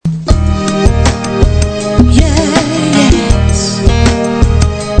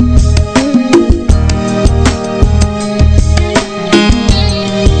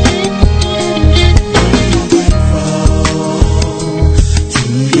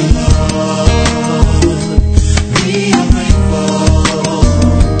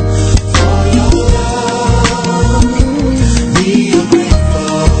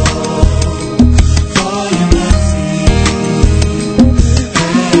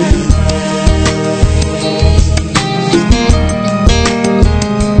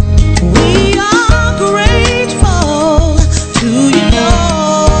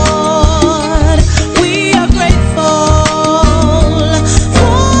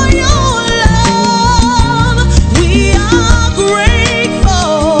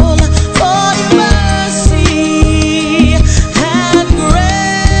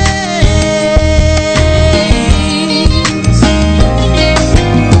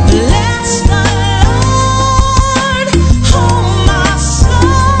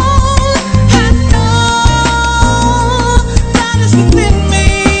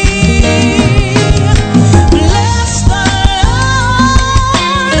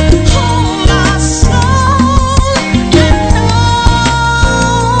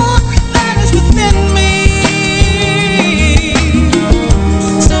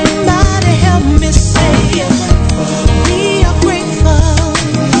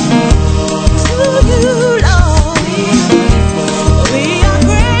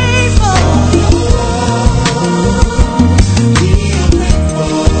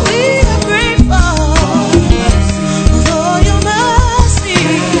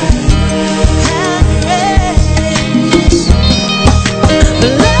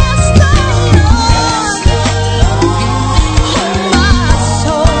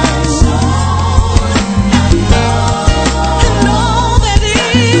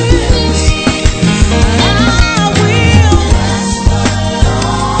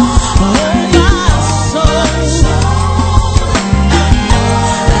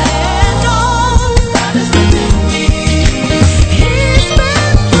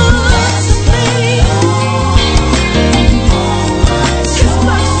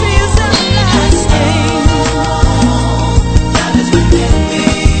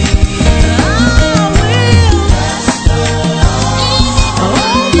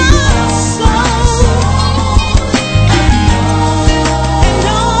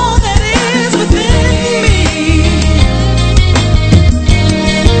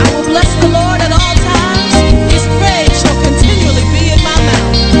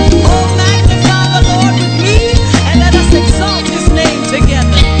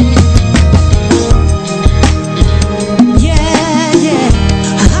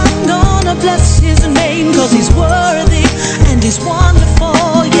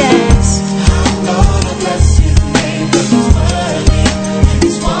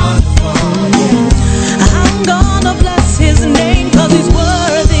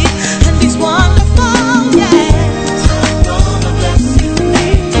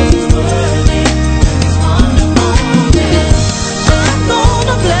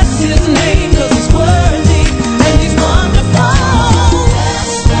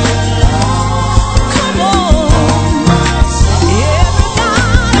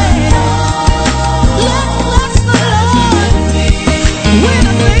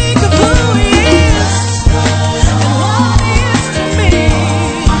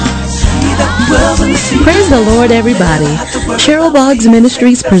the Lord, everybody. Cheryl Boggs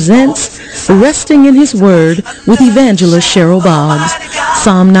Ministries presents Resting in His Word with Evangelist Cheryl Boggs.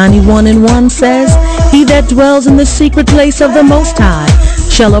 Psalm 91:1 says, "He that dwells in the secret place of the Most High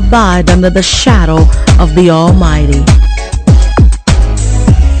shall abide under the shadow of the Almighty."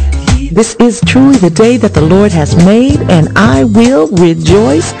 This is truly the day that the Lord has made, and I will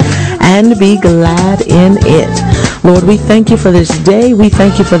rejoice and be glad in it. Lord, we thank you for this day. We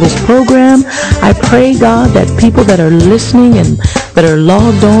thank you for this program. I pray, God, that people that are listening and that are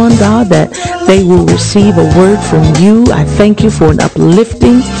logged on, God, that they will receive a word from you. I thank you for an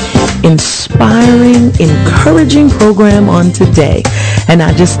uplifting, inspiring, encouraging program on today. And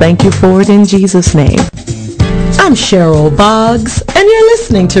I just thank you for it in Jesus' name. I'm Cheryl Boggs, and you're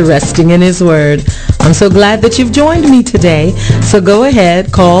listening to Resting in His Word. I'm so glad that you've joined me today. So go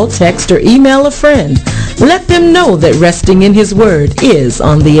ahead, call, text, or email a friend. Let them know that Resting in His Word is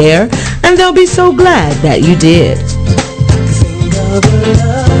on the air, and they'll be so glad that you did.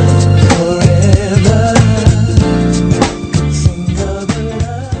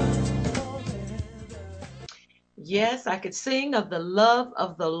 Yes, I could sing of the love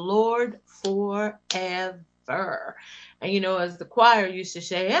of the Lord forever. And as the choir used to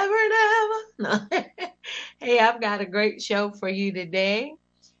say, ever and ever. Hey, I've got a great show for you today.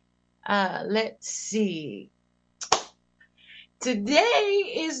 Let's see. Today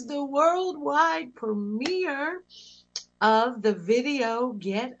is the worldwide premiere of the video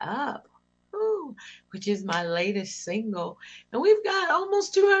Get Up, which is my latest single. And we've got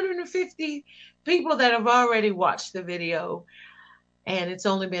almost 250 people that have already watched the video. And it's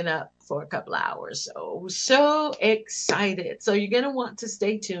only been up for a couple hours. So excited. So you're going to want to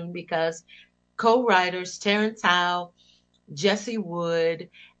stay tuned because co-writers Terrence Howe, Jesse Wood,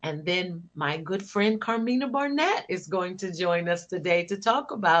 and then my good friend Carmina Barnett is going to join us today to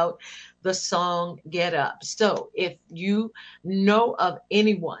talk about the song Get Up. So if you know of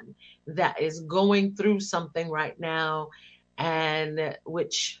anyone that is going through something right now, and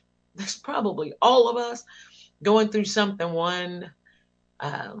which there's probably all of us going through something,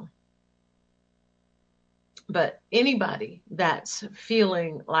 but anybody that's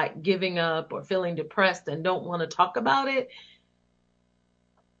feeling like giving up or feeling depressed and don't want to talk about it,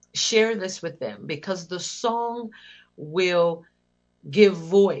 share this with them because the song will give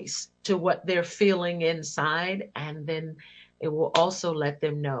voice to what they're feeling inside, and then it will also let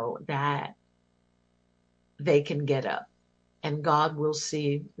them know that they can get up. And God will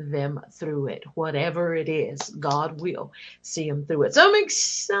see them through it. Whatever it is, God will see them through it. So I'm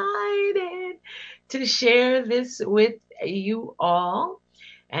excited to share this with you all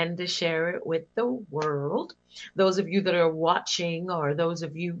and to share it with the world. Those of you that are watching or those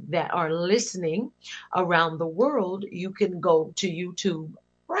of you that are listening around the world, you can go to YouTube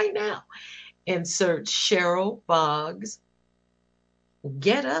right now and search Cheryl Boggs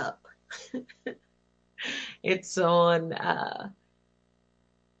Get Up. It's on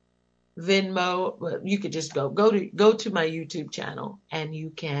Venmo. You could just go to my YouTube channel and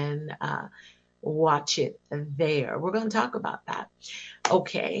you can watch it there. We're going to talk about that.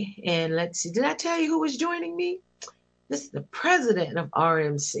 Okay, and let's see. Did I tell you who was joining me? This is the president of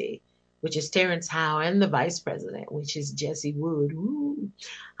RMC, which is Terrence Howe, and the vice president, which is Jesse Wood. Ooh,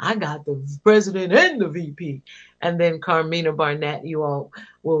 I got the president and the VP. And then Carmina Barnett, you all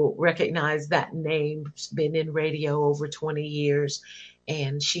will recognize that name. She's been in radio over 20 years,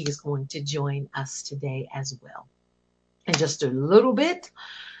 and she is going to join us today as well. In just a little bit,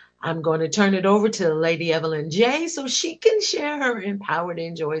 I'm going to turn it over to Lady Evelyn J. so she can share her Empowered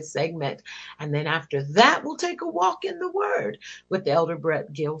Enjoy segment. And then after that, we'll take a walk in the Word with Elder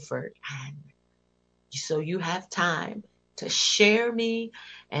Brett Guilford. And so you have time to share me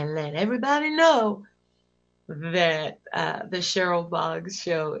and let everybody know that the Cheryl Boggs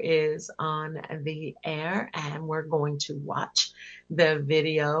Show is on the air, and we're going to watch the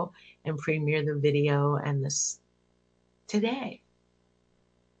video and premiere the video and this today.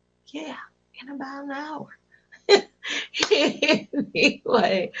 Yeah, in about an hour.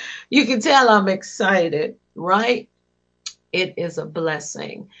 Anyway, you can tell I'm excited, right? It is a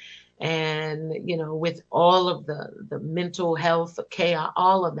blessing. And, with all of the mental health, the chaos,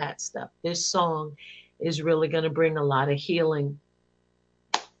 all of that stuff, this song is really going to bring a lot of healing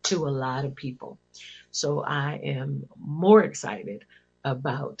to a lot of people. So I am more excited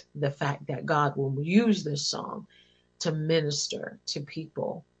about the fact that God will use this song to minister to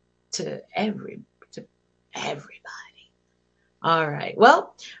people, to everybody. All right.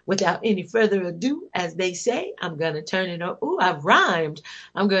 Well, without any further ado, as they say, I'm going to turn it over. Ooh, I've rhymed.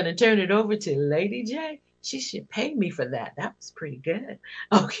 I'm going to turn it over to Lady J. She should pay me for that. That was pretty good.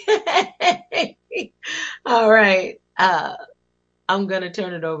 Okay. All right. I'm going to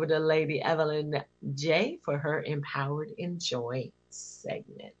turn it over to Lady Evelyn J for her Empowered in Joy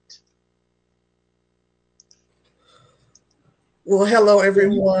segment. Well, hello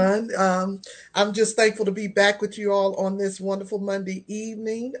everyone. I'm just thankful to be back with you all on this wonderful Monday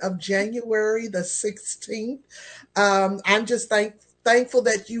evening of January the 16th. I'm just thankful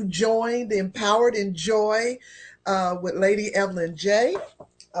that you joined Empowered in Joy with Lady Evelyn J.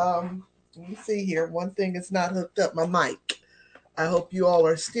 Let me see here. One thing is not hooked up my mic. I hope you all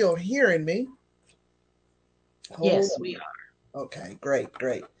are still hearing me. Hold Yes, we on. are. Okay, great,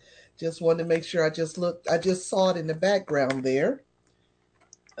 great. Just wanted to make sure I just saw it in the background there.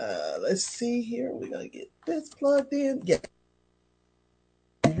 Let's see here. We're going to get this plugged in. Yeah,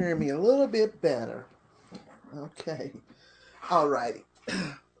 you hear me a little bit better. Okay. All righty.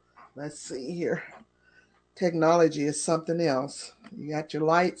 Let's see here. Technology is something else. You got your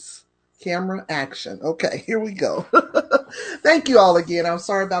lights, camera, action. Okay, here we go. Thank you all again. I'm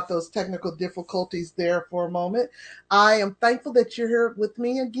sorry about those technical difficulties there for a moment. I am thankful that you're here with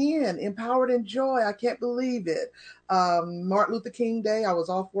me again, empowered in joy. I can't believe it. Martin Luther King Day, I was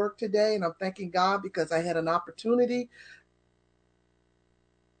off work today, and I'm thanking God because I had an opportunity.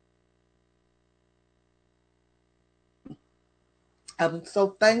 I'm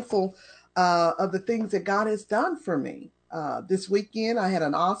so thankful of the things that God has done for me. This weekend, I had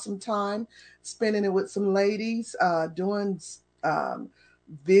an awesome time spending it with some ladies, doing um,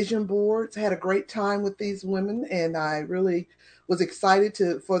 vision boards. I had a great time with these women, and I really was excited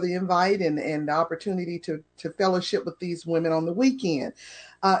for the invite and the opportunity to fellowship with these women on the weekend.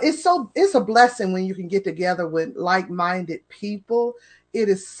 It's a blessing when you can get together with like-minded people. It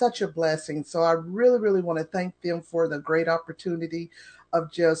is such a blessing. So I really, really want to thank them for the great opportunity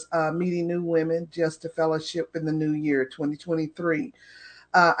of just meeting new women, just to fellowship in the new year, 2023.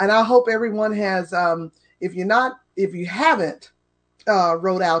 And I hope everyone has, if you haven't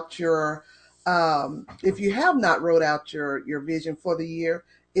wrote out if you have not wrote out your vision for the year,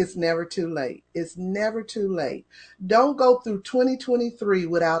 it's never too late. It's never too late. Don't go through 2023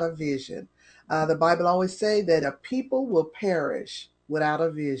 without a vision. The Bible always say that a people will perish without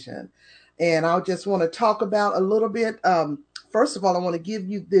a vision. And I just want to talk about a little bit. First of all, I want to give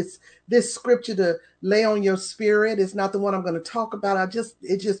you this scripture to lay on your spirit. It's not the one I'm going to talk about.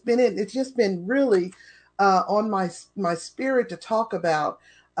 It's just been really on my spirit to talk about.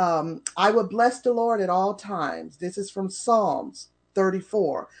 I will bless the Lord at all times. This is from Psalms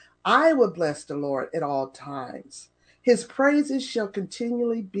 34. I will bless the Lord at all times. His praises shall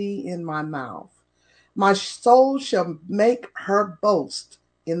continually be in my mouth. My soul shall make her boast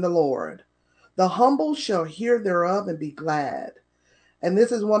in the Lord. The humble shall hear thereof and be glad. And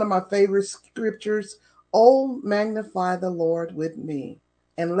this is one of my favorite scriptures. Oh, magnify the Lord with me,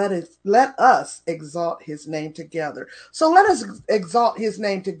 and let us exalt his name together. So let us exalt his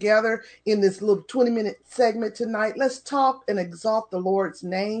name together in this little 20-minute segment tonight. Let's talk and exalt the Lord's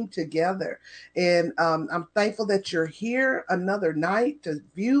name together. And I'm thankful that you're here another night to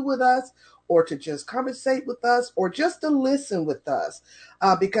view with us, or to just conversate with us, or just to listen with us,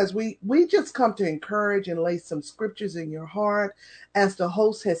 because we just come to encourage and lay some scriptures in your heart. As the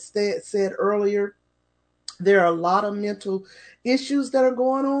host has said earlier, there are a lot of mental issues that are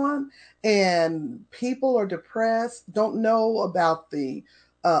going on, and people are depressed, don't know about the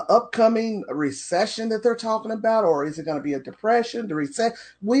upcoming recession that they're talking about, or is it going to be a depression, the recession?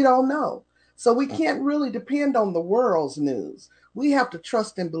 We don't know. So we can't really depend on the world's news. We have to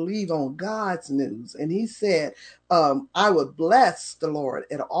trust and believe on God's news. And he said, I would bless the Lord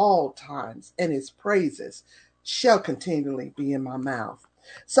at all times, and his praises shall continually be in my mouth.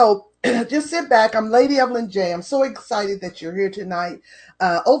 So just sit back. I'm Lady Evelyn J. I'm so excited that you're here tonight.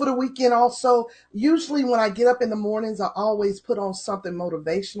 Over the weekend also, usually when I get up in the mornings, I always put on something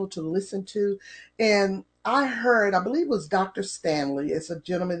motivational to listen to. And I believe it was Dr. Stanley. It's a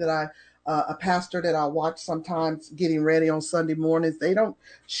gentleman a pastor that I watch sometimes getting ready on Sunday mornings. They don't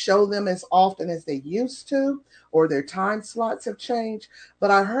show them as often as they used to, or their time slots have changed.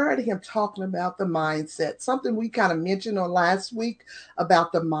 But I heard him talking about the mindset, something we kind of mentioned on last week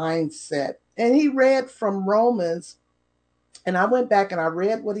about the mindset. And he read from Romans, and I went back and I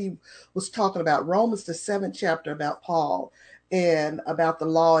read what he was talking about. Romans, the 7th chapter, about Paul and about the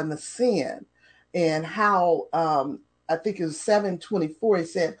law and the sin, and how I think it was 7:24. He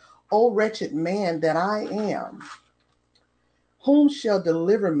said, "O wretched man that I am, whom shall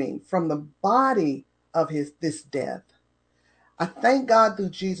deliver me from the body of this death? I thank God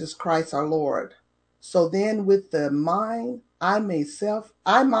through Jesus Christ our Lord. So then with the mind, I myself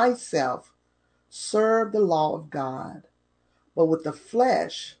serve the law of God, but with the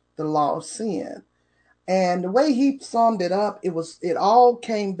flesh, the law of sin. And the way he summed it up, it all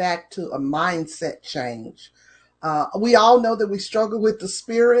came back to a mindset change. We all know that we struggle with the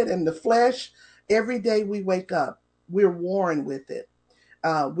spirit and the flesh. Every day we wake up, we're warring with it.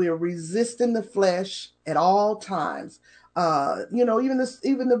 We're resisting the flesh at all times. Even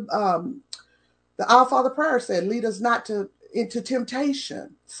the Our Father prayer said, "Lead us not into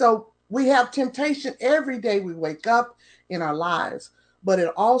temptation." So we have temptation every day we wake up in our lives, but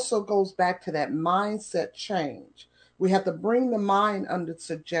it also goes back to that mindset change. We have to bring the mind under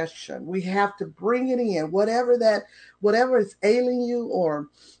suggestion. We have to bring it in, whatever is ailing you or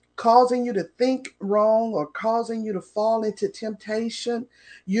causing you to think wrong or causing you to fall into temptation.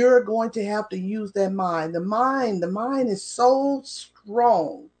 You're going to have to use that mind. The mind is so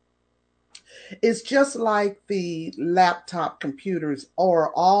strong. It's just like the laptop computers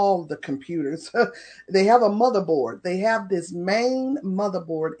or all the computers. They have a motherboard. They have this main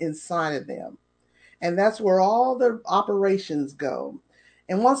motherboard inside of them. And that's where all the operations go.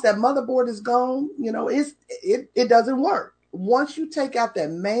 And once that motherboard is gone, it doesn't work. Once you take out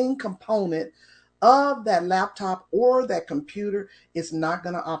that main component of that laptop or that computer, it's not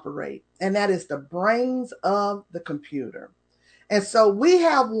going to operate. And that is the brains of the computer. And so we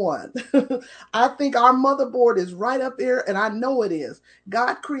have one. I think our motherboard is right up here, and I know it is.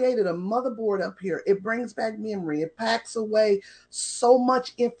 God created a motherboard up here. It brings back memory. It packs away so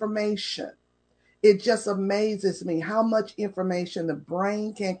much information. It just amazes me how much information the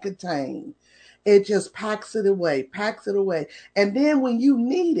brain can contain. It just packs it away, packs it away. And then when you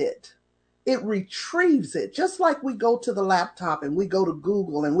need it, it retrieves it. Just like we go to the laptop and we go to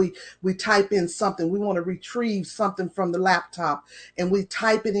Google and we type in something. We want to retrieve something from the laptop and we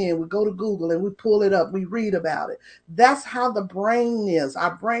type it in. We go to Google and we pull it up. We read about it. That's how the brain is.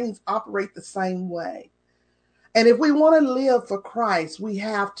 Our brains operate the same way. And if we want to live for Christ, we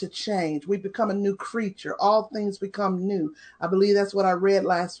have to change. We become a new creature. All things become new. I believe that's what I read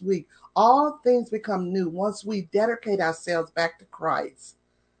last week. All things become new once we dedicate ourselves back to Christ.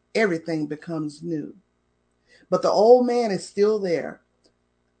 Everything becomes new. But the old man is still there.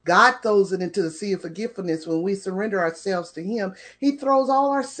 God throws it into the sea of forgiveness when we surrender ourselves to him. He throws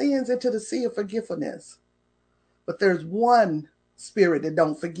all our sins into the sea of forgiveness. But there's one spirit that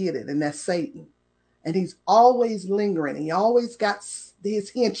don't forget it, and that's Satan. And he's always lingering. He always got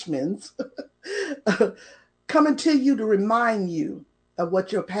his henchmen coming to you to remind you of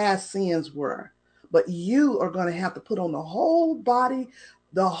what your past sins were. But you are going to have to put on the whole body,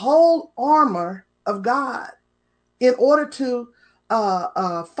 the whole armor of God in order to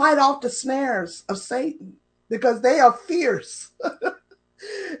fight off the snares of Satan, because they are fierce.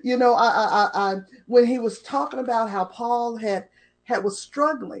 When he was talking about how Paul was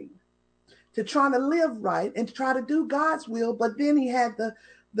struggling to try to live right and to try to do God's will, but then he had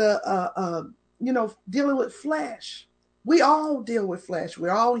dealing with flesh. We all deal with flesh.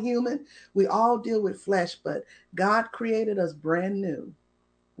 We're all human. We all deal with flesh, but God created us brand new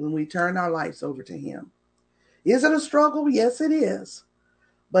when we turn our lives over to him. Is it a struggle? Yes, it is.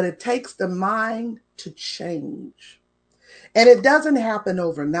 But it takes the mind to change. And it doesn't happen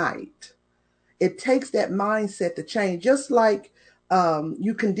overnight. It takes that mindset to change, just like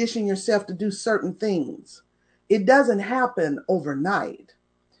you condition yourself to do certain things. It doesn't happen overnight.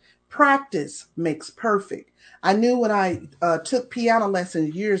 Practice makes perfect. I knew when I took piano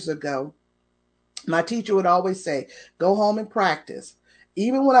lessons years ago, my teacher would always say, go home and practice.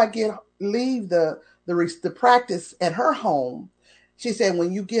 Even when I leave the practice at her home, she said,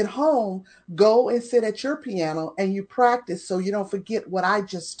 when you get home, go and sit at your piano and you practice so you don't forget what I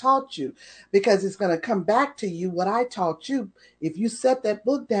just taught you, because it's going to come back to you what I taught you. If you set that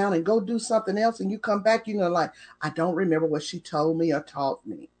book down and go do something else and you come back, you're going to like, I don't remember what she told me or taught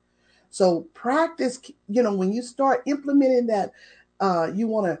me. So practice, when you start implementing that, you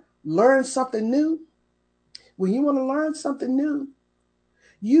want to learn something new. When you want to learn something new,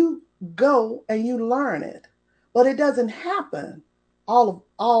 you go and you learn it. But it doesn't happen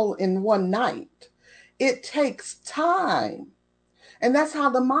all in one night. It takes time. And that's how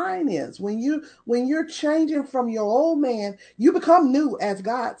the mind is. When you're changing from your old man, you become new, as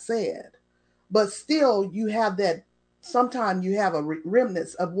God said. But still you have that, sometimes you have a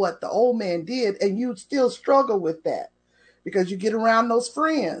remnants of what the old man did, and you still struggle with that. Because you get around those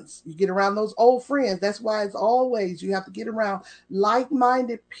friends, you get around those old friends. That's why it's always, you have to get around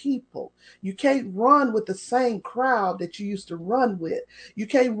like-minded people. You can't run with the same crowd that you used to run with. You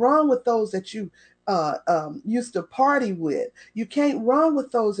can't run with those that you used to party with. You can't run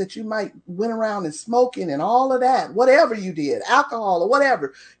with those that you might went around and smoking and all of that, whatever you did, alcohol or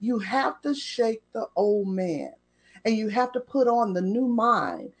whatever. You have to shake the old man, and you have to put on the new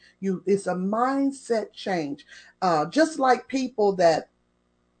mind. It's a mindset change. Just like people that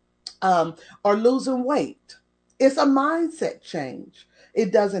um, are losing weight. It's a mindset change.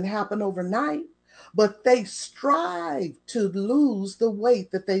 It doesn't happen overnight, but they strive to lose the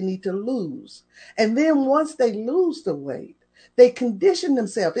weight that they need to lose. And then once they lose the weight, they condition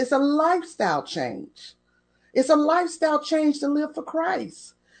themselves. It's a lifestyle change. It's a lifestyle change to live for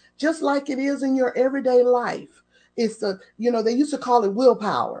Christ, just like it is in your everyday life. They used to call it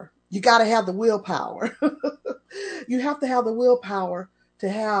willpower. You got to have the willpower. You have to have the willpower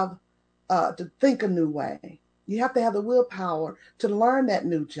to think a new way. You have to have the willpower to learn that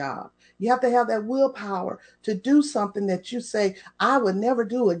new job. You have to have that willpower to do something that you say, I would never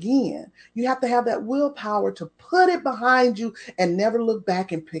do again. You have to have that willpower to put it behind you and never look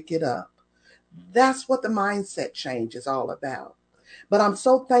back and pick it up. That's what the mindset change is all about. But I'm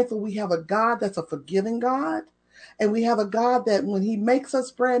so thankful we have a God that's a forgiving God. And we have a God that when he makes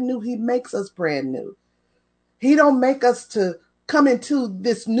us brand new, he makes us brand new. He don't make us to come into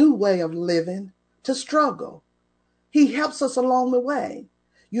this new way of living to struggle. He helps us along the way.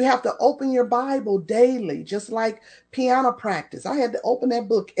 You have to open your Bible daily, just like piano practice. I had to open that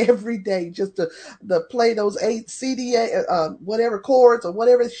book every day just to play those 8 CDA, whatever chords or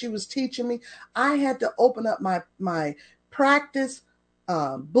whatever she was teaching me. I had to open up my practice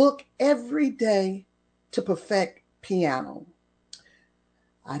book every day to perfect piano.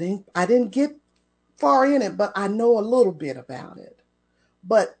 I didn't get far in it, but I know a little bit about it.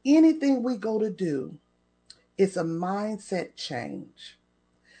 But anything we go to do, it's a mindset change,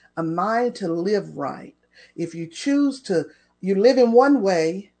 a mind to live right. If you choose to, you live in one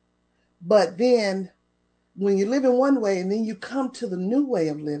way, but then when you live in one way and then you come to the new way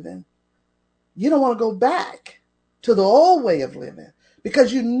of living, you don't want to go back to the old way of living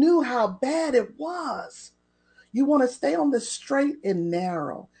because you knew how bad it was. You want to stay on the straight and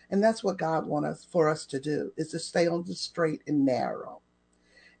narrow. And that's what God wants for us to do, is to stay on the straight and narrow.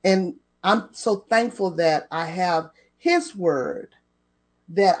 And I'm so thankful that I have his word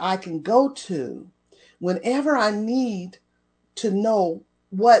that I can go to whenever I need to know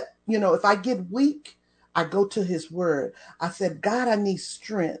if I get weak, I go to his word. I said, God, I need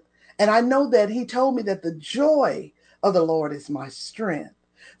strength. And I know that he told me that the joy of the Lord is my strength.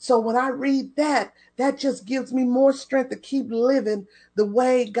 So when I read that, that just gives me more strength to keep living the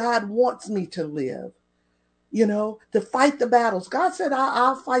way God wants me to live. To fight the battles. God said,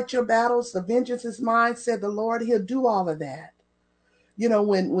 I'll fight your battles. The vengeance is mine, said the Lord. He'll do all of that.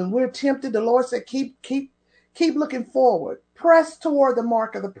 When we're tempted, the Lord said, keep looking forward. Press toward the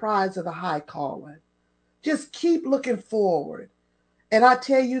mark of the prize of the high calling. Just keep looking forward. And I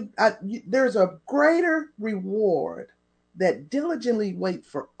tell you, there's a greater reward that diligently wait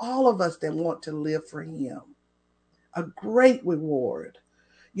for all of us that want to live for him. A great reward.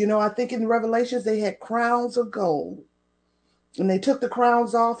 I think in Revelations, they had crowns of gold. And they took the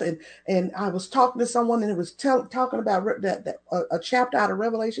crowns off, and I was talking to someone, and it was talking about a chapter out of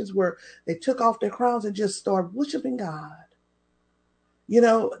Revelations where they took off their crowns and just started worshiping God.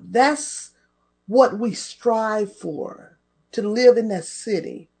 That's what we strive for, to live in that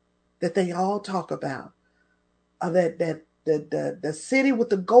city that they all talk about, the city with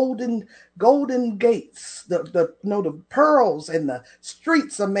the golden gates, the pearls, and the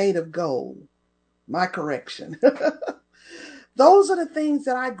streets are made of gold. My correction. Those are the things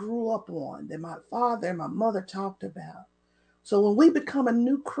that I grew up on, that my father and my mother talked about. So when we become a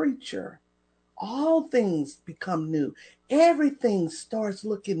new creature, all things become new. Everything starts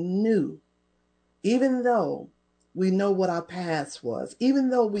looking new, even though we know what our past was. Even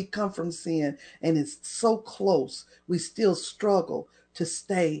though we come from sin and it's so close, we still struggle to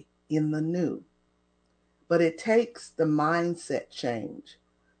stay in the new. But it takes the mindset change.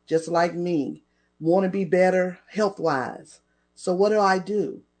 Just like me, want to be better health-wise. So what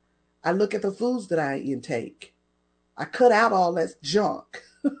do? I look at the foods that I intake. I cut out all that junk.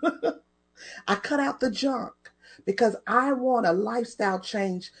 I cut out the junk because I want a lifestyle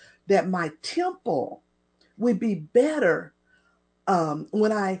change, that my temple would be better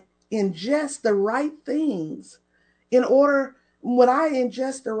when I ingest the right things. When I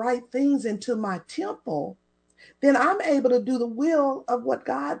ingest the right things into my temple, then I'm able to do the will of what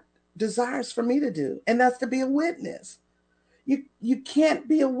God desires for me to do. And that's to be a witness. You can't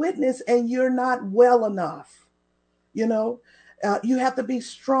be a witness and you're not well enough. You have to be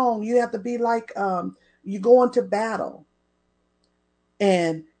strong. You have to be like you go into battle,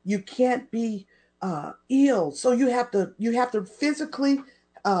 and you can't be ill. So you have to physically,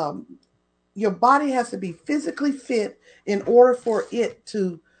 your body has to be physically fit in order for it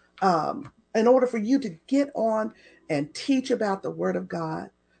to, in order for you to get on and teach about the Word of God,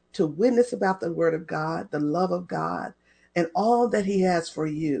 to witness about the Word of God, the love of God, and all that He has for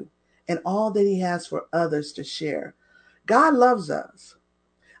you, and all that He has for others to share. God loves us.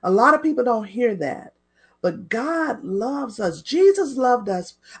 A lot of people don't hear that. But God loves us. Jesus loved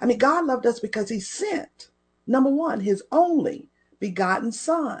us. I mean, God loved us because He sent, number one, His only begotten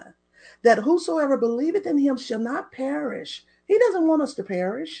Son, that whosoever believeth in Him shall not perish. He doesn't want us to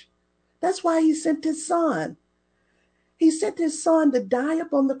perish. That's why He sent His Son. He sent His Son to die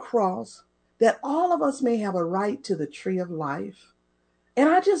upon the cross that all of us may have a right to the tree of life. And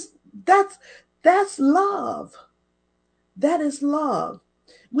that's love. That is love.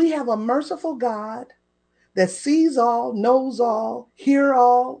 We have a merciful God that sees all, knows all, hear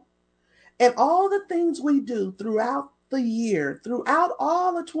all, and all the things we do throughout the year, throughout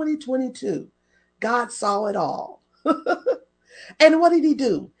all of 2022, God saw it all. And what did He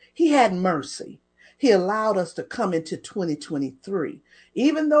do? He had mercy. He allowed us to come into 2023.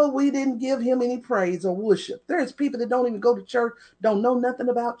 Even though we didn't give Him any praise or worship. There's people that don't even go to church, don't know nothing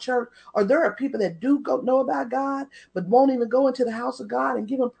about church. Or there are people that do know about God, but won't even go into the house of God and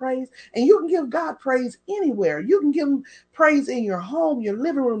give Him praise. And you can give God praise anywhere. You can give Him praise in your home, your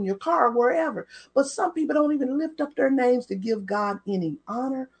living room, your car, wherever. But some people don't even lift up their names to give God any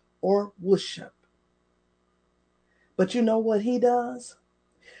honor or worship. But you know what He does?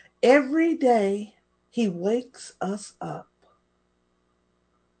 Every day He wakes us up.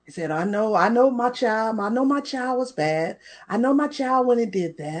 He said, I know my child was bad. I know my child when he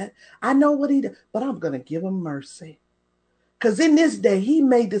did that. I know what he did, but I'm going to give him mercy. Because in this day, he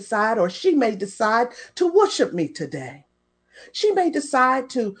may decide, or she may decide, to worship me today. She may decide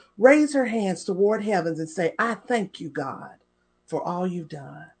to raise her hands toward heavens and say, I thank you, God, for all you've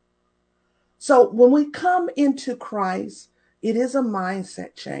done. So when we come into Christ, it is a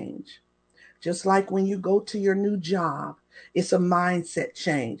mindset change. Just like when you go to your new job, it's a mindset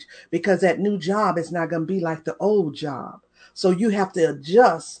change, because that new job is not going to be like the old job. So you have to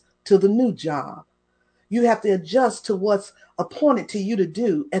adjust to the new job. You have to adjust to what's appointed to you to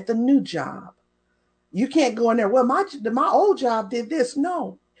do at the new job. You can't go in there, well, my old job did this.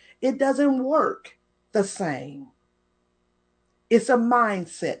 No, it doesn't work the same. It's a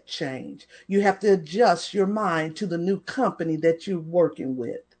mindset change. You have to adjust your mind to the new company that you're working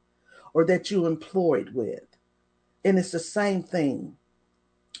with or that you're employed with. And it's the same thing.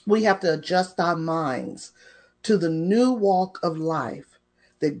 We have to adjust our minds to the new walk of life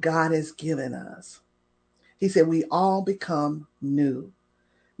that God has given us. He said we all become new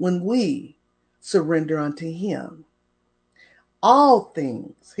when we surrender unto Him. All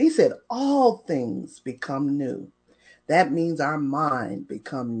things, He said, all things become new. That means our mind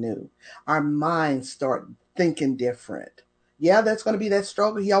become new. Our minds start thinking different. Yeah, that's going to be that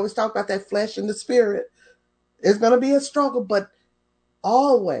struggle. He always talked about that flesh and the spirit. It's going to be a struggle, but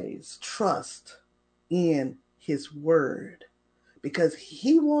always trust in His word, because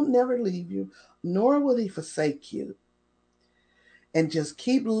He won't never leave you, nor will He forsake you. And just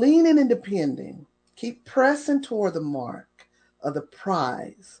keep leaning and depending. Keep pressing toward the mark of the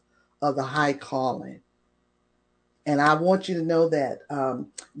prize of the high calling. And I want you to know that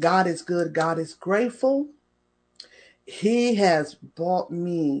God is good. God is grateful. He has brought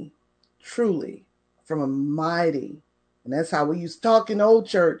me truly from a mighty, and that's how we used to talk in old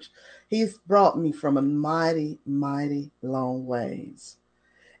church. He's brought me from a mighty, mighty long ways.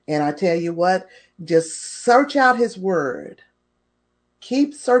 And I tell you what, just search out His word.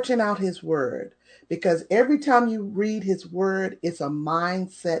 Keep searching out His word, because every time you read His word, it's a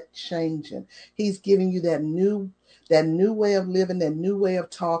mindset changing. He's giving you that new way of living, that new way of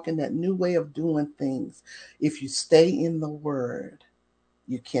talking, that new way of doing things. If you stay in the word,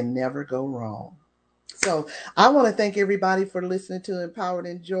 you can never go wrong. So I want to thank everybody for listening to Empowered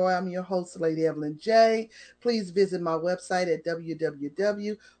in Joy. I'm your host, Lady Evelyn J. Please visit my website at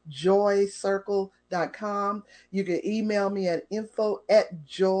www.joycircle.com. You can email me at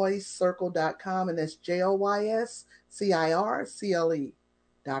info@joycircle.com, and that's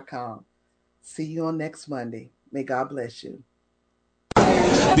JOYSCIRCLE.com. See you on next Monday. May God bless you.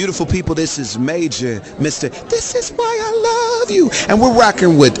 Beautiful people, this is Major, Mr. This Is Why I Love You. And we're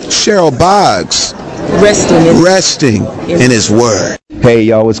rocking with Cheryl Boggs. Resting in His Word. Hey,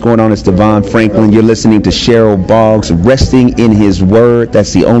 y'all, what's going on? It's Devon Franklin. You're listening to Cheryl Boggs, Resting in His Word.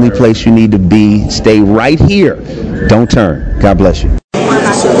 That's the only place you need to be. Stay right here. Don't turn. God bless you.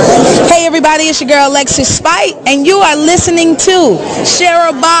 Hey everybody, it's your girl Alexis Spite, and you are listening to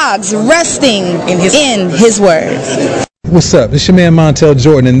Cheryl Boggs, resting in his word. What's up? It's your man Montel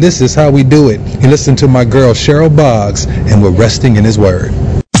Jordan, and this is how we do it. You listen to my girl Cheryl Boggs, and we're resting in his word.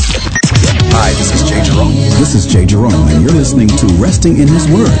 Hi, this is Jay Jerome. This is Jay Jerome, and you're listening to Resting in His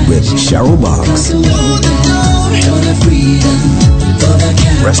Word with Cheryl Boggs.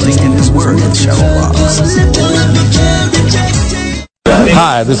 Resting in His Word with Cheryl Boggs.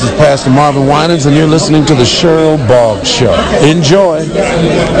 Hi, this is Pastor Marvin Winans, and you're listening to the Cheryl Boggs Show. Enjoy.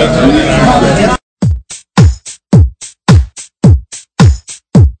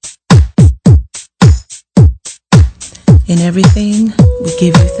 In everything, we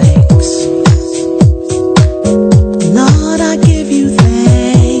give you thanks. Lord, I give you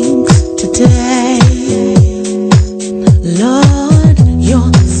thanks today. Lord,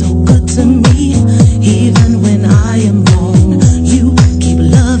 you're so good to me, even when I am wrong. You keep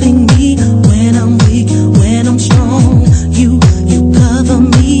loving me when I'm weak, when I'm strong. You cover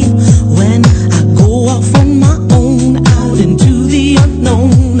me when I go off on my own, out into the unknown.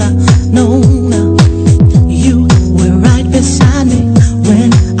 You were right beside me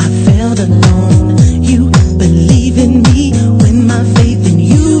when I felt alone. You believe in me when my faith in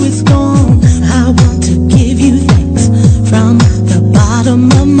you is gone. I want to give you thanks from the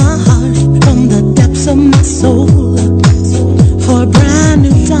bottom of my heart, from the depths of my soul, for a brand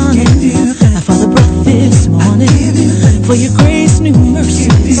new dawning, for the breath this morning, for your grace, new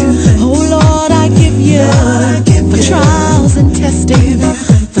mercies. Oh Lord, I give you for trials and testing,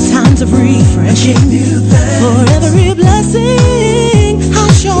 for times of refreshing, for every blessing.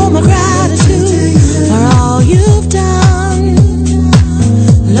 I'll show my gratitude for all you've done.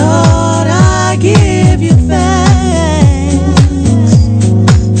 Lord, I give you thanks.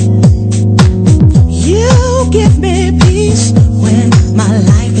 You give me peace when my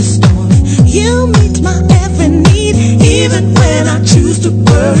life is stormy. You meet my every need, even when I choose to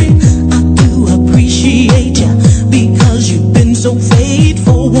worry. I do appreciate you because you've been so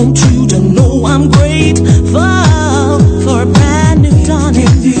faithful. Want you to know I'm grateful for a brand new dawning,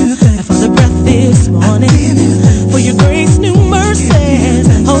 and for the breath this morning, for your grace, new mercies.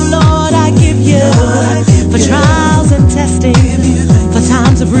 Oh Lord, I give you for trials and testing, for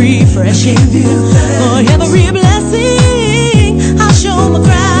times of refreshing, for every blessing. I'll show my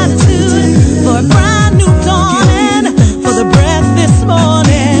gratitude for a brand new dawning, for the breath this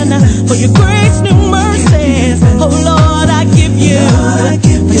morning, for your grace, new mercies. Oh Lord, I give you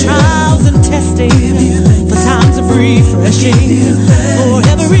for trials and testing, for times of refreshing, for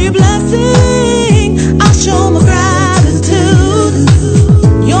every blessing. I'll show my gratitude.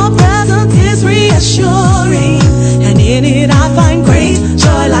 Your presence is reassuring, and in it I find great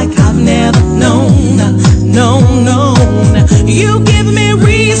joy like I've never known. You give me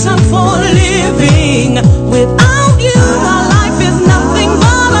reason for living. Without you, my life is nothing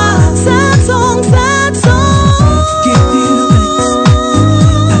but a sad song, sad song. Give you thanks.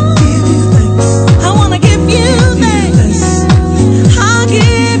 I give you thanks. I wanna give you thanks. I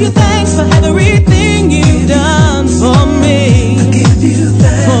give you thanks for everything you've done for me. I give you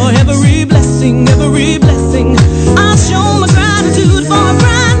thanks for every blessing, every blessing. I show my gratitude for a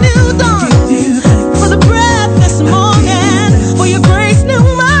brand new dawn, for the breath this morning, for your grace, new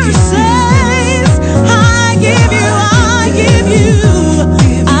mercies. I give you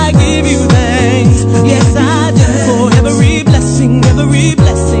thanks. Yes, I do, for every blessing, every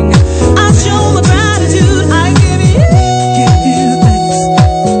blessing. I show my gratitude. I give you thanks.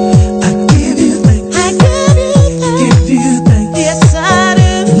 I give you thanks. I give you thanks. Yes, I do.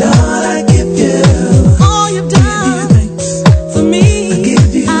 Lord, I give you all you've done for me.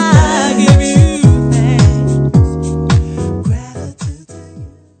 I give you thanks. Gratitude to you.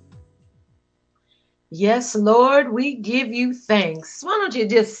 Yes, Lord, we give you thanks. Why don't you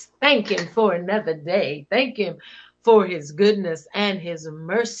just thank him for another day? Thank him for his goodness and his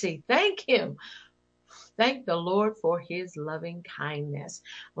mercy. Thank him. Thank the Lord for his loving kindness.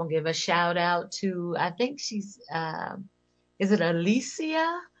 I'm going to give a shout out to, I think she's, is it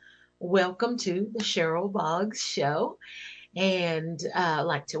Alicia? Welcome to the Cheryl Boggs Show. And I'd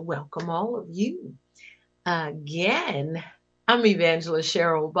like to welcome all of you again. I'm Evangelist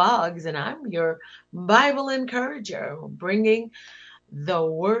Cheryl Boggs, and I'm your Bible encourager, bringing the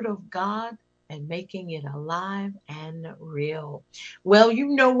Word of God and making it alive and real. Well, you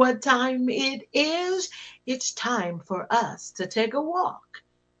know what time it is. It's time for us to take a walk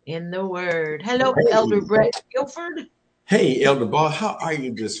in the Word. Hello, Elder Brett Guilford. Hey, Elder Ball, how are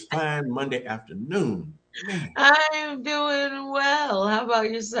you this fine Monday afternoon? Man, I am doing well. How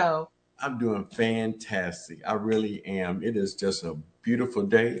about yourself? I'm doing fantastic. I really am. It is just a beautiful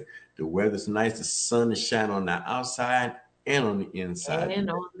day. The weather's nice. The sun is shining on the outside and on the inside. And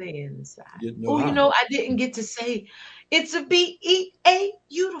on the inside. You know Oh, you how? know, I didn't get to say it's a BEA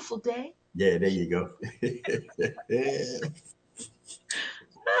beautiful day. Yeah, there you go.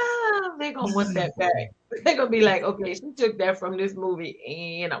 Ah, they're gonna want that back. They're gonna be like, okay, she took that from this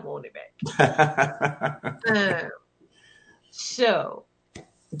movie and I want it back. So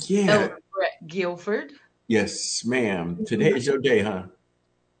Yeah. Elder Brett Guilford, Yes, ma'am. Today is your day, huh?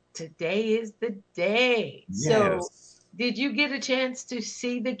 today is the day. So Yes. did you get a chance to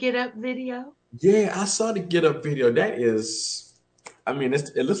see the Get Up video? Yeah, I saw the Get Up video. That is, I mean,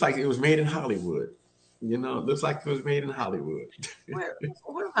 it looks like it was made in Hollywood. You know, it looks like it was made in Hollywood. Where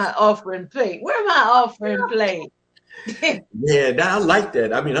my offering plate? Where my offering plate? Yeah, I like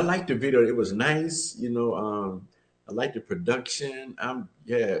that. I mean, I like the video. It was nice. You know, I like the production.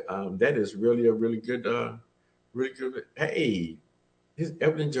 That is really a really good. Hey, here's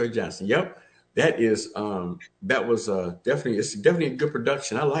Evelyn Joy Johnson. Yep, that was it's definitely a good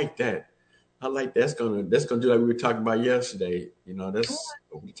production. I like that. I like that's gonna do like we were talking about yesterday. You know, that's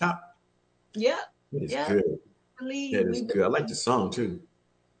over the top. Yeah, It is yeah. good. That is We good. I like the believe. song too.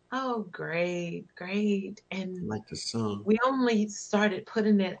 Oh, great, great. I And like the song. we only started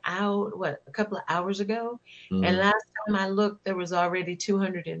putting it out, what, a couple of hours ago? And Mm. last time I looked, there was already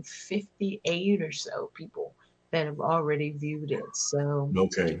 258 or so people that have already viewed it. So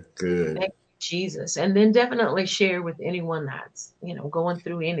Okay, good. thank you, Jesus. And then definitely share with anyone that's, going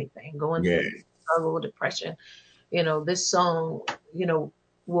through anything, going Yeah. through struggle, depression. This song,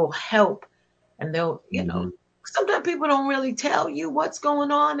 will help. And they'll, Hmm. sometimes people don't really tell you what's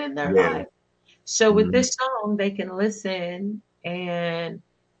going on in their Yeah. life. So with Mhm. this song, they can listen and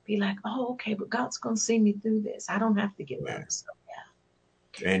be like, "Oh, okay, but God's gonna see me through this. I don't have to give Yeah. up." So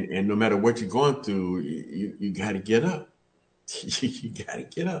And no matter what you're going through, you got to get up. You got to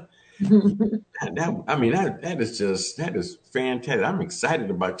get up. yeah. You- I mean, that is fantastic. I'm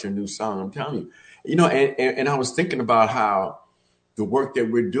excited about your new song. I'm telling you, and I was thinking about how the work that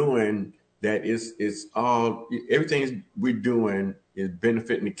we're doing, that is all everything we're doing is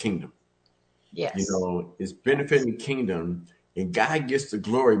benefiting the kingdom. You Yes. know, it's Yes. benefiting the kingdom, and God gets the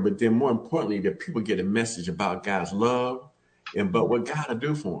glory. But then, more importantly, that people get a message about God's love and but Yeah. what God will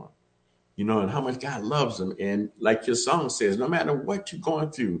do for them. You know, and how much God loves them. And like your song says, no matter what you're going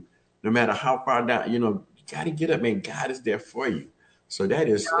through, no matter how far down, you got to get up, man. God is there for you. So that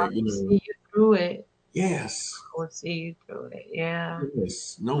is, God will see you through it. yes, God will see you through it. Yeah.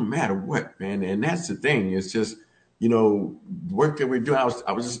 yes, no matter what, man. And that's the thing. It's just, the work that we're doing. I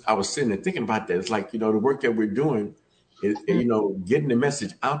was sitting there thinking about that. It's like, the work that we're doing is, Mm. getting the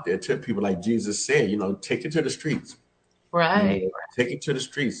message out there to people, like Jesus said, take it to the streets. Right. Take it to the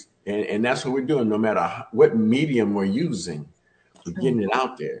streets, and that's what we're doing. No matter what medium we're using, we're Mm. getting it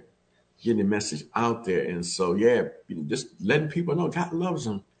out there, getting the message out there. And so, yeah, just letting people know God loves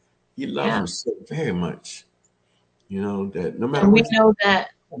them. He loves Yeah. them so very much. That no matter And we what know that.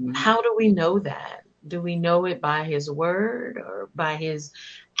 you. How do we know that? Do we know it by his word or by his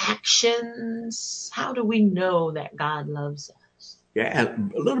actions? How do we know that God loves us? Yeah,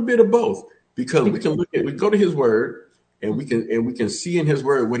 a little bit of both, because we go to His Word, and we can see in His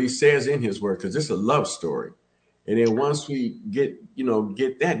Word what He says in His Word, because it's a love story. And then once we get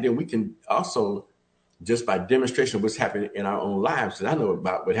that, then we can also, just by demonstration of what's happening in our own lives, because I know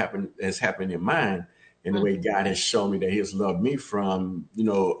about what has happened in mine, and the way Mhm. God has shown me that He has loved me from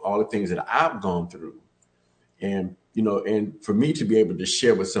all the things that I've gone through. And and for me to be able to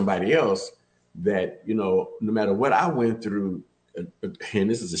share with somebody else that no matter what I went through, and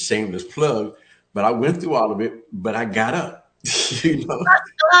this is a shameless plug, but I went through all of it, but I got up. you know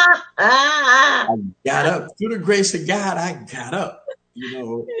I got up through the grace of God. I got up.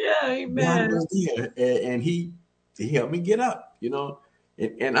 Yeah, God amen. was there, and he helped me get up.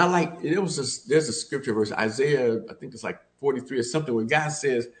 And I like, there's a scripture verse, Isaiah, I think it's like 43 or something, where God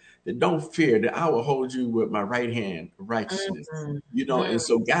says that don't fear, that I will hold you with my right hand of righteousness. Mhm. And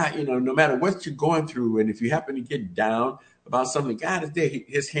so God, no matter what you're going through, and if you happen to get down about something, God is there.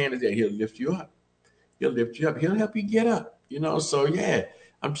 His hand is there. He'll lift you up. He'll lift you up. He'll help you get up. So yeah,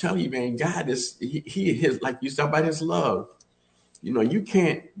 I'm telling you, man, God is his, like you talk about his love. You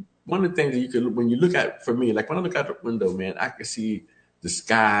can't. One of the things that you could, when you look at, for me, like when I look out the window, man, I can see the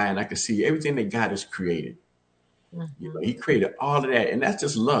sky, and I can see everything that God has created. Mhm. He created all of that, and that's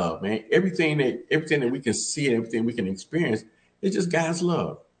just love, man. Everything that we can see and everything we can experience is just God's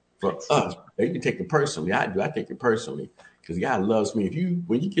love for That's us. You can take it personally. I do. I take it personally because God loves me.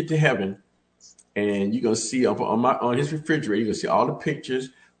 When you get to heaven, and you're gonna see on His refrigerator, you're gonna see all the pictures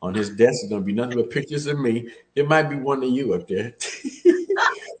On his desk is gonna be nothing but pictures of me. It might be one of you up there.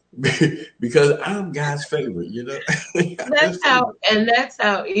 Because I'm God's favorite, you know. That's God's how, favorite. and that's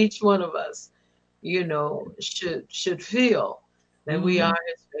how each one of us, should feel that we Hmm. are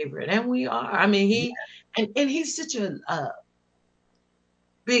his favorite, and we are. I mean, and he's such a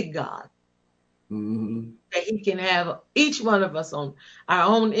big God Hmm. that he can have each one of us on our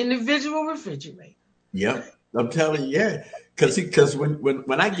own individual refrigerator. Yep. I'm telling you, yeah. Because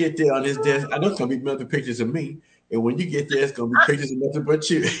when I get there on his desk, I know it's gonna be nothing pictures of me. And when you get there, it's gonna be pictures of nothing but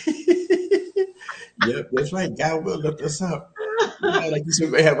you. Yep, that's right. God will lift us up. You know, like you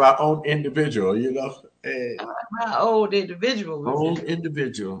said, we have our own individual, you know. My old individual Own refrigerator.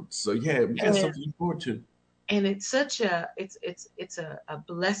 individual. So yeah, we got something to look forward to. And it's such a it's a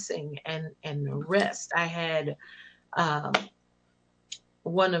blessing and a rest. I had um,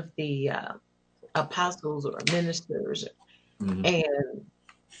 one of the apostles or ministers, Hmm. and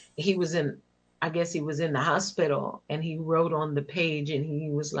he was in, I guess he was in the hospital, and he wrote on the page, and he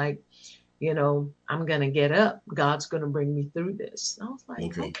was like, I'm gonna get up, God's gonna bring me through this. And I was like,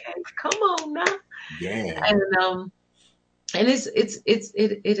 Okay. okay, come on now. Yeah. And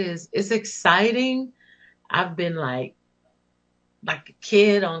it's exciting. I've been like a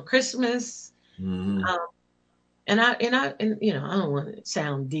kid on Christmas. Hmm. Um, and I don't want to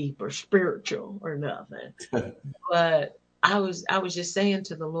sound deep or spiritual or nothing, but I was just saying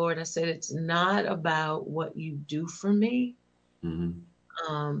to the Lord, I said, it's not about what you do for me. Hmm.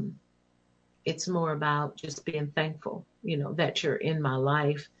 Um, it's more about just being thankful, that you're in my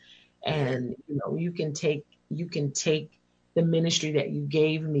life, Yeah. and you can take the ministry that you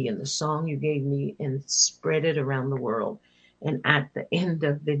gave me and the song you gave me and spread it around the world. And at the end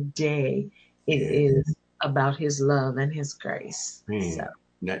of the day, it Yeah. is about his love and his grace. So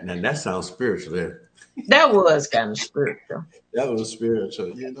Man. Now that sounds spiritual there. that was kind of spiritual. That was spiritual,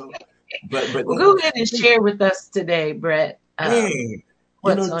 you know. But Well, go ahead and share with us today, Brett, yeah, you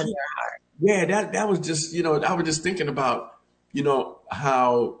what's know, on your heart. yeah, that was just, I was just thinking about,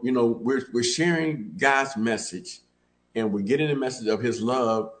 how, we're sharing God's message and we're getting the message of his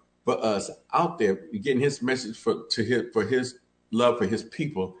love for us out there. We're getting his message for his love for his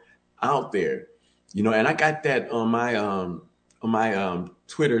people out there. And I got that on my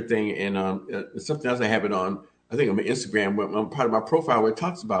Twitter thing, and something else I have it on, I think on my Instagram, on part of my profile, where it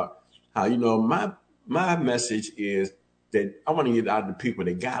talks about how, my message is that I want to get out to people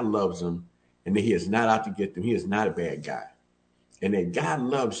that God loves them and that he is not out to get them. He is not a bad guy. And that God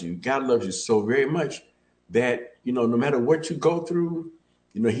loves you. God loves you so very much that, no matter what you go through,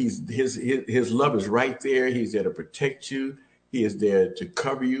 his love is right there. He's there to protect you. He is there to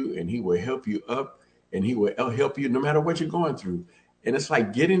cover you, and he will help you up, and he will help you no matter what you're going through. And it's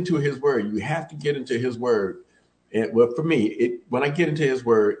like, get into his word. You have to get into his word. And well, for me, when I get into his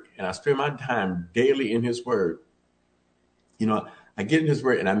word and I spend my time daily in his word, I get in his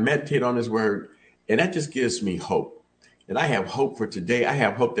word and I meditate on his word, and that just gives me hope. And I have hope for today. I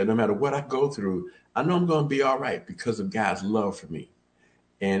have hope that no matter what I go through, I know I'm going to be all right because of God's love for me.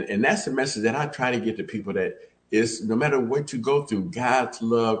 And that's the message that I try to get to people, that is, no matter what you go through, God's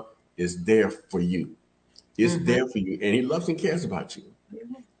love is there for you. It's Hmm. there for you. And he loves and cares about you.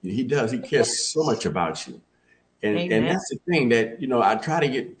 He does. He cares so much about you. And Amen. that's the thing that, I try to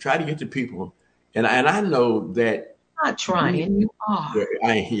get to people. And I know that Not we trying, you are.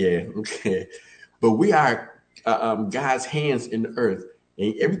 yeah, okay. But we are God's hands in the earth,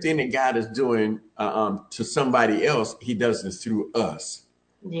 and everything that God is doing to somebody else, he does this through us.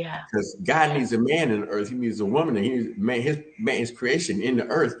 Yeah. Because God Yeah. needs a man in the earth. He needs a woman, and he needs his creation in the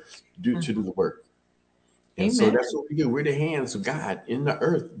earth to do Mhm. the work. And so Amen. that's what we do. We're the hands of God in the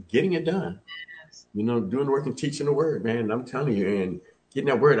earth, getting it done. Yes. Doing the work and teaching the word, man. I'm telling you, and getting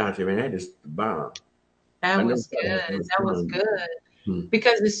that word out there, man, that is the bomb. I That never was thought I good. had so much That was fun. good. Hmm.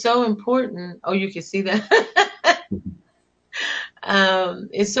 Because it's so important. Oh, you can see that.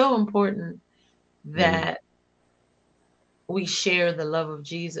 It's so important Hmm. that we share the love of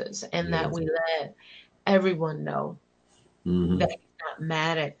Jesus, and that Yes. we let everyone know that Hmm. he's not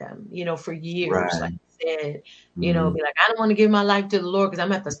mad at them. For years, like Right. I said, Hmm. be like, I don't want to give my life to the Lord because I'm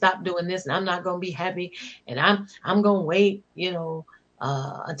gonna have to stop doing this, and I'm not gonna be happy, and I'm gonna wait,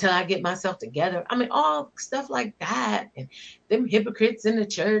 until I get myself together. I mean, all stuff like that, and them hypocrites in the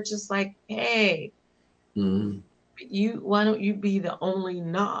church. It's like, hey, Hmm. why don't you be the only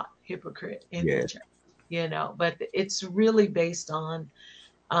not hypocrite in the Yeah. church? But it's really based on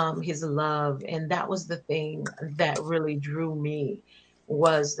his love, and that was the thing that really drew me,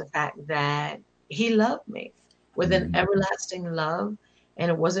 was the fact that he loved me with an Hmm. everlasting love, and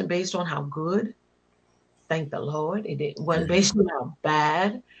it wasn't based on how good thank the Lord. It wasn't based on how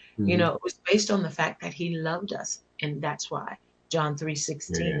bad, Mm-hmm. it was based on the fact that he loved us. And that's why John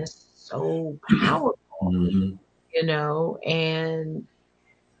 3:16 Yeah. is so powerful, Mm-hmm. and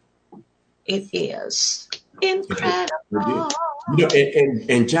it is It incredible. is.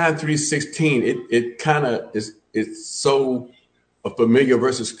 In John 3:16, it kind of is, it's so a familiar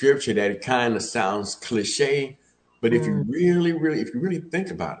verse of scripture that it kind of sounds cliche. But if Mm, you really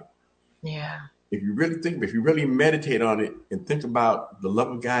think about it, yeah. if you really meditate on it and think about the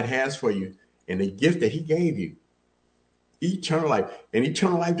love God has for you and the gift that he gave you, eternal life. And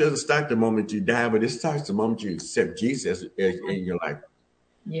eternal life doesn't start the moment you die, but it starts the moment you accept Jesus in your life.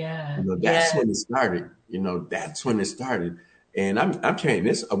 Yeah. Yeah. That's when it started. That's when it started. And I'm telling you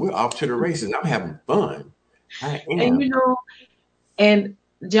this, we're off to the races. I'm having fun. I And am. and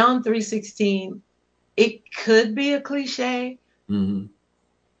John 3:16, it could be a cliche, Hmm.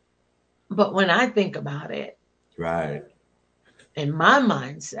 but when I think about it, Right. in my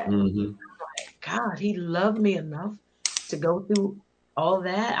mindset, Hmm. God, he loved me enough to go through all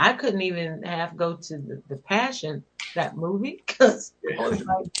that. I couldn't even have go to the Passion, that movie, because I was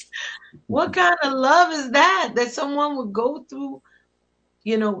like, what kind of love is that? That someone would go through,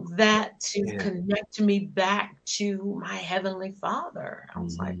 that to Yeah. connect me back to my Heavenly Father. I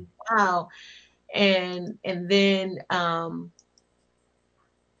was like, Hmm. wow. And then I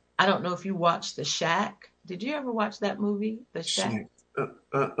don't know if you watched The Shack. Did you ever watch that movie, The Shack? Shit.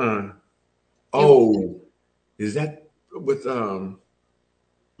 Uh. It was Oh, is that with I know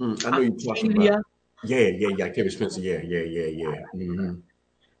you're talking about. Octavia. Yeah. Kevin Spencer. Yeah. Hmm.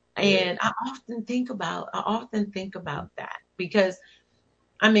 Yeah. And I often think about that because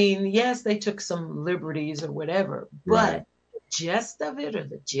I mean, yes, they took some liberties or whatever, Right. but the gist of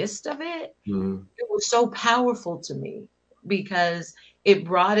it, Hmm. it was so powerful to me because it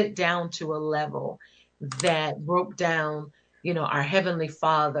brought it down to a level that broke down, our Heavenly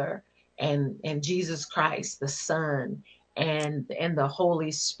Father and Jesus Christ, the Son, and the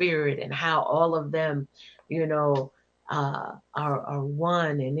Holy Spirit, and how all of them, are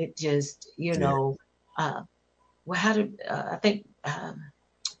one. And it just, Yeah. well, how did I think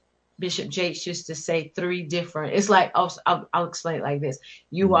Bishop Jakes used to say three different. It's like I'll explain it like this: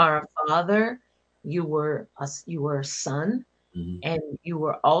 you Hmm. are a father, you were a son, Hmm. and you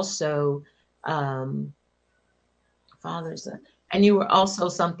were also um, father, son, and you were also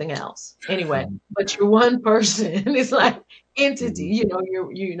something else. Anyway, but you're one person. It's like entity. Hmm.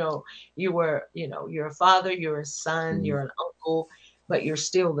 You're a father, you're a son, Hmm. you're an uncle, but you're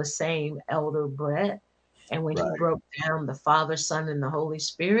still the same elder Brett. And when he Right. broke down the Father, Son, and the Holy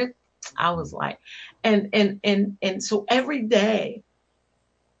Spirit, I was like, and so every day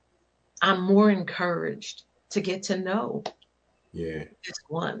I'm more encouraged to get to know Yeah. this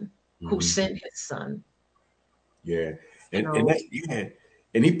one who Hmm. sent his son. Yeah. You And know, that's, yeah.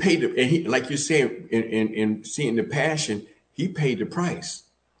 And he paid the, and he, like you're saying, in seeing the passion, he paid the price.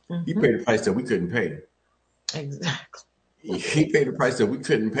 He hmm paid the price that we couldn't pay. exactly. He paid the price that we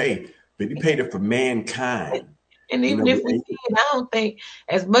couldn't pay, but he paid it for mankind. And You even know, if we did, I don't think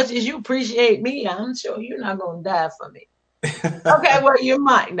as much as you appreciate me, I'm sure you're not going to die for me. Okay, well, you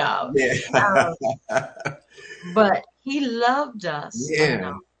might know. yeah. But he loved us enough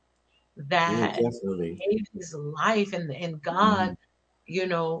Yeah. Yeah, that definitely. he gave his life, and God,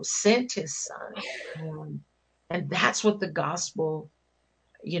 Mhm. sent his son. And that's what the gospel,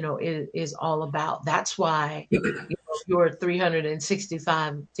 is all about. That's why, your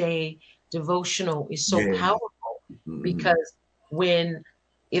 365-day devotional is so Yeah. powerful Mhm. because when,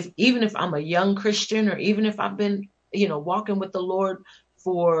 even if I'm a young Christian, or even if I've been, walking with the Lord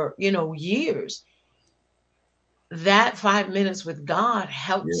for, years, that 5 minutes with God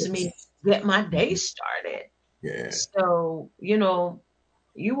helps me Yes. get my day Mhm. started. Yeah. So, you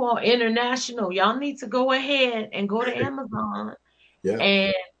all international, y'all need to go ahead and go to Amazon Yeah.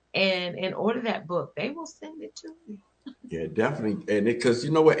 and and order that book. They will send it to you. Yeah, definitely. And because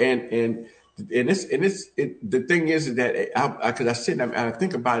you know what, the thing is that because I sit and I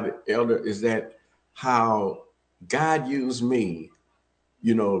think about it, Elder, is that how God used me,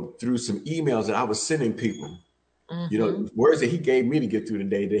 through some emails that I was sending people, Mm-hmm. words that He gave me to get through the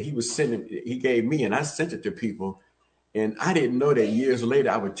day that He gave me, and I sent it to people, and I didn't know that years later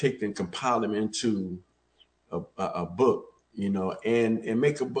I would take and compile them into a book, and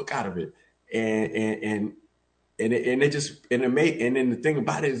make a book out of it, and it just and it made and then the thing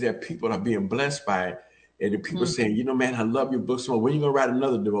about it is that people are being blessed by it, and the people Mm-hmm. saying, man, I love your book so much. When you gonna write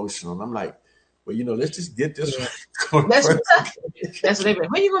another devotional? And I'm like, well, let's just get this Yeah. one going That's first. that's what they be.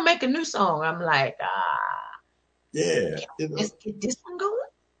 When you gonna make a new song? I'm like, Yeah, can we just get this one going?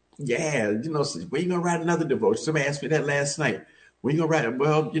 Yeah, when you gonna write another devotion? Somebody asked me that last night. When you gonna write it?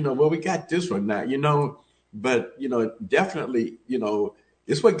 Well, we got this one now, but definitely,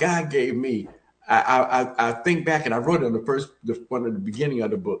 it's what God gave me. I think back and I wrote it on one of the beginning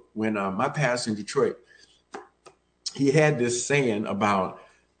of the book when my pastor in Detroit, he had this saying about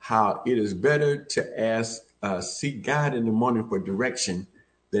how it is better to seek God in the morning for direction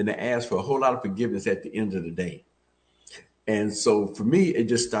than to ask for a whole lot of forgiveness at the end of the day. And so for me, it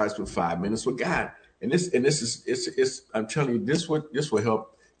just starts with 5 minutes with God. And this is it's I'm telling you, this will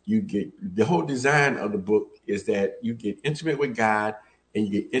help you get the whole design of the book is that you get intimate with God and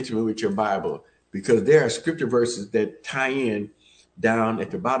you get intimate with your Bible, because there are scripture verses that tie in down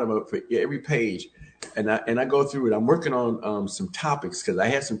at the bottom of for every page. And I go through it. I'm working on some topics because I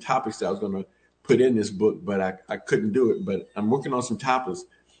had some topics that I was going to put in this book, but I couldn't do it. But I'm working on some topics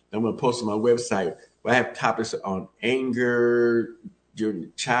I'm going to post on my website. I have topics on anger,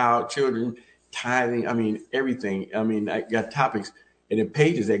 children, tithing. I mean, everything. I mean, I got topics and the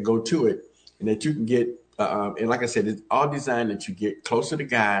pages that go to it, and that you can get. And like I said, it's all designed that you get closer to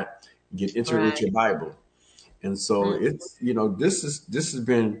God, get intimate with your Bible. And so it's this has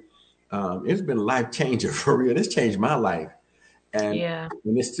been it's been a life changer for real. It's changed my life, and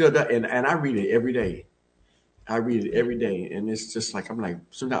it's still does. And I read it every day. I read it every day, and it's just like I'm like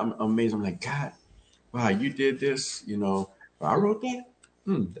sometimes I'm amazed. I'm like, God, wow, you did this. I wrote that.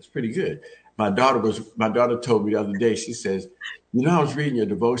 That's pretty good. My daughter told me the other day. She says, I was reading your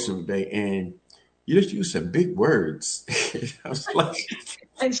devotion today, and you just used some big words. I was like,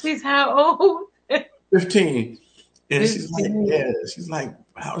 and she's how old? 15. And she's like, yeah. She's like,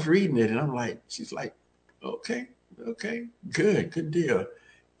 I was reading it, and I'm like, she's like, okay, good deal.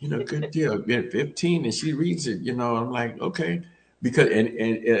 Good deal. Yeah, 15, and she reads it. I'm like, okay, because and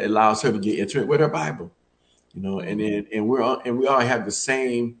it allows her to get intimate with her Bible. And we all have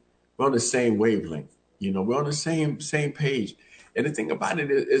we're on the same wavelength. We're on the same page. And the thing about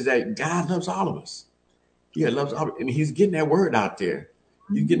it is that God loves all of us. He loves all, and He's getting that word out there.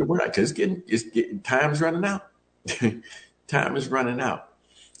 He's getting the word out because it's getting time's running out. Time is running out.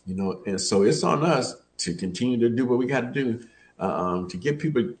 And so it's on us to continue to do what we got to do to get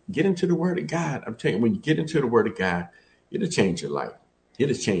people get into the Word of God. I'm telling you, when you get into the Word of God, it'll change your life.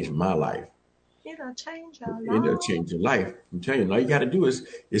 It'll change my life. It'll change your life. It'll change your life. I'm telling you, all you got to do is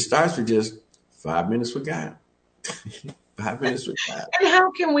it starts with just 5 minutes with God. 5 minutes with God. And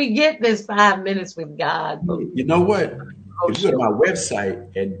how can we get this 5 minutes with God? You know what? If you go to my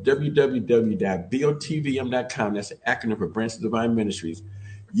website at www.botvm.com, that's an acronym for Branch of Divine Ministries,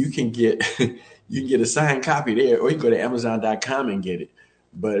 you can get a signed copy there, or you can go to Amazon.com and get it.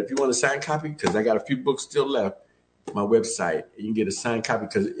 But if you want a signed copy, because I got a few books still left, my website, you can get a signed copy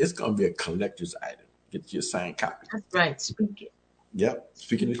because it's going to be a collector's item. Get your signed copy. That's right. Speak it. Yep.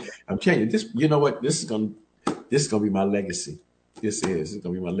 Speaking of, I'm telling you, this. You know what? This is going to be my legacy. It's going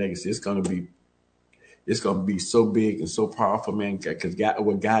to be my legacy. It's going to be so big and so powerful, man. Because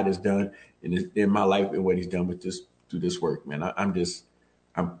what God has done in my life and what He's done with this through this work, man. I'm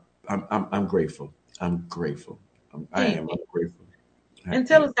grateful. I'm grateful. I am grateful. And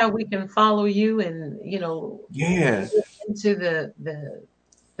tell us how we can follow you and yeah, into the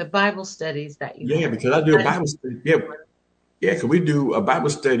Bible studies that you have. Because I do a Bible study. Yeah, because we do a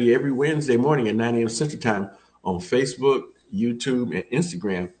Bible study every Wednesday morning at 9 a.m. Central Time on Facebook, YouTube, and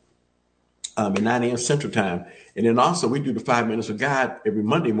Instagram at 9 a.m. Central Time. And then also we do the 5 minutes with God every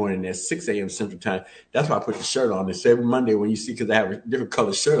Monday morning at 6 a.m. Central Time. That's why I put the shirt on. It's every Monday when you see, because I have a different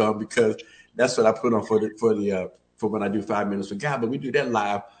color shirt on, because that's what I put on for when I do 5 minutes with God. But we do that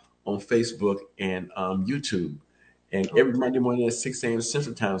live on Facebook and YouTube, and every Monday morning at 6 a.m.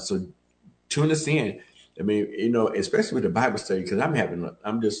 Central Time. So tune us in. I mean, especially with the Bible study, because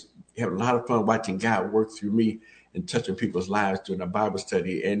I'm just having a lot of fun watching God work through me and touching people's lives during the Bible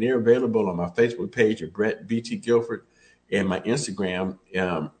study. And they're available on my Facebook page at Brett BT Guilford, and my Instagram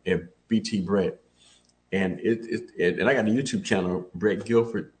at BT Brett. And and I got a YouTube channel, Brett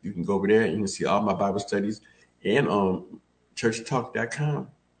Guilford. You can go over there and you can see all my Bible studies, and on churchtalk.com.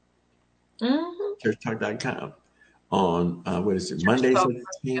 Mm-hmm. Churchtalk.com on what is it? Mondays and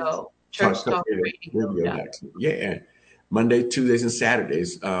Church Talk Radio. Yeah. Monday, Tuesdays, and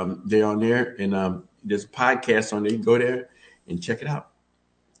Saturdays. They're on there, and there's a podcast on there. You can go there and check it out.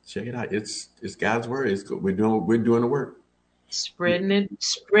 Check it out. It's God's word. It's good. We're doing the work. Spreading the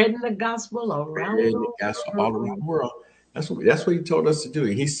gospel around the gospel all around the world. That's what He told us to do.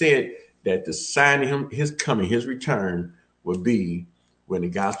 He said that the sign of His coming, His return, will be when the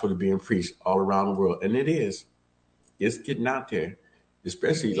gospel is being preached all around the world, and it is. It's getting out there,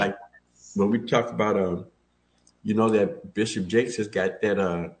 especially like when we talk about that Bishop Jakes has got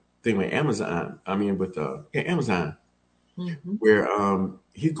that thing with Amazon. I mean, with Amazon, Mhm. where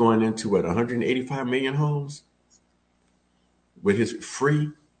he's going into what 185 million homes with his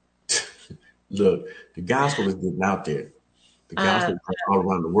free. Look, the gospel is getting out there. The I gospel is going all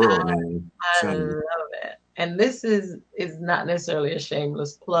around the world, man. I'm I telling you. love it. And this is not necessarily a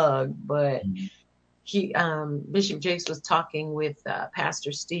shameless plug, but he Bishop Jakes was talking with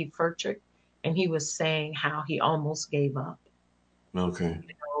Pastor Steve Furtrick, and he was saying how he almost gave up. Okay.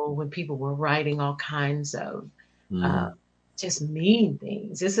 You know, when people were writing all kinds of uh, Mhm. just mean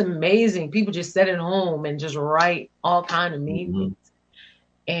things. It's amazing. People just sit at home and just write all kind of mean Mhm. things.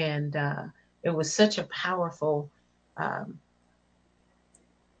 And it was such a powerful um,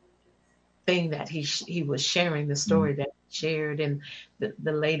 thing that he was sharing the story that he shared, and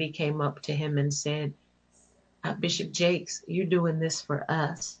the lady came up to him and said, Bishop Jakes, you're doing this for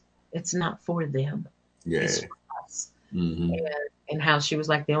us. It's not for them. Yeah. It's for us. Hmm. And how she was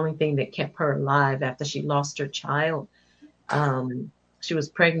like the only thing that kept her alive after she lost her child. She was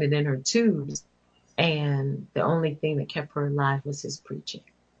pregnant in her tubes, and the only thing that kept her alive was his preaching.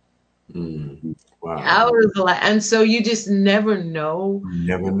 Mm. Wow. I was like, and so you just never know You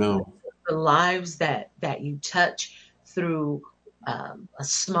never know. the lives that you touch through a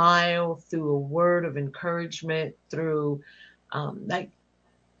smile, through a word of encouragement, through like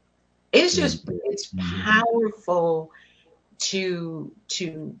it's Mhm. powerful to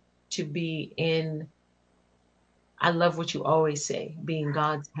be in. I love what you always say, being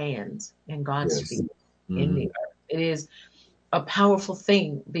God's hands and God's Yes. feet in the Hmm. earth. It is a powerful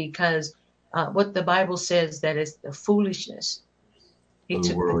thing because what the Bible says that is the foolishness. He Of the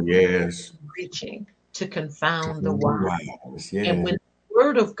took the world. Yes. preaching to confound the From the wise. wise. And Yeah. when the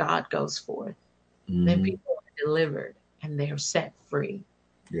word of God goes forth, then Hmm. people are delivered and they're set free.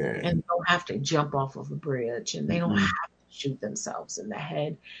 Yeah. And they don't have to jump off of a bridge and they don't have Mm-mm. to shoot themselves in the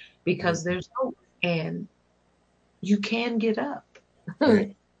head because there's hope and you can get up.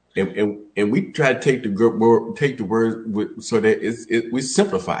 Right. And we try to take the good word, take the word so that we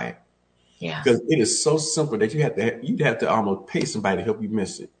simplify it Yeah. because it is so simple that you'd have to almost pay somebody to help you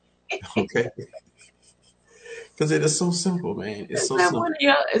miss it. Okay, because it is so simple, man. It's Is so that simple.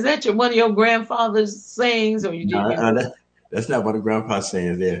 is that one of your grandfather's sayings or No, that's not what a grandpa's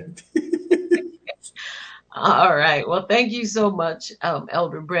saying there. all right. Well, thank you so much,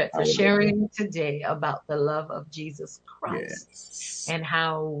 Elder Brett, for All right. sharing today about the love of Jesus Christ Yes. and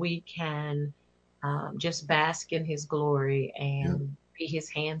how we can just bask in his glory Yep. and be his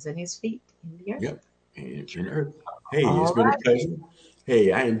hands and his feet in the earth. Yep. And Earth. Hey, it's All been a right. pleasure.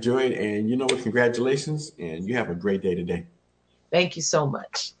 Hey, I enjoyed, and you know what? Congratulations, and you have a great day today. Thank you so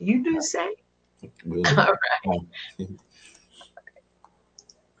much. You do say. Will All do. right. Bye.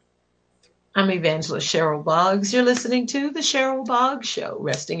 I'm Evangelist Cheryl Boggs. You're listening to The Cheryl Boggs Show,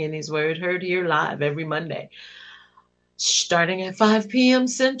 resting in his word, heard here live every Monday, starting at 5 p.m.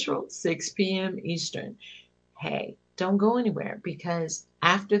 Central, 6 p.m. Eastern. Hey, don't go anywhere because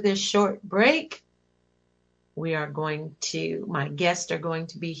after this short break, my guests are going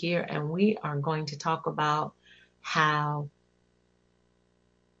to be here and we are going to talk about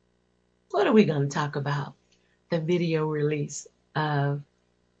what are we going to talk about? The video release of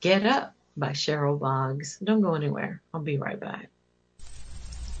Get Up by Cheryl Boggs. Don't go anywhere. I'll be right back.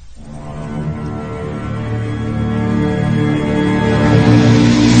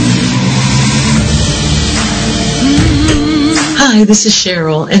 Hi, this is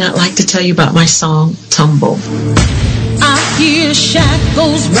Cheryl, and I'd like to tell you about my song, Tumble. I hear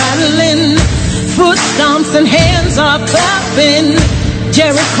shackles rattling, foot stomps and hands are clapping.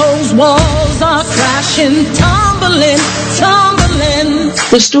 Jericho's walls are crashing, tumbling, tumbling.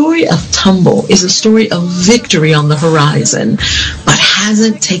 The story of Tumble is a story of victory on the horizon, but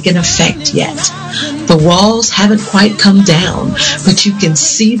hasn't taken effect yet. The walls haven't quite come down, but you can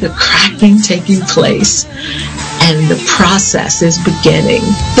see the cracking taking place. And the process is beginning.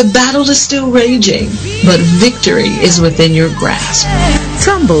 The battle is still raging, but victory is within your grasp.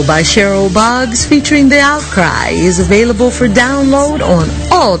 Tumble by Cheryl Boggs featuring The Outcry is available for download on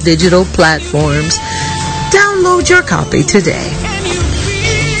all digital platforms. Download your copy today.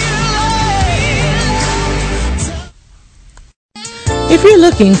 If you're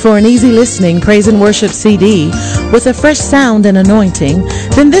looking for an easy listening praise and worship CD with a fresh sound and anointing,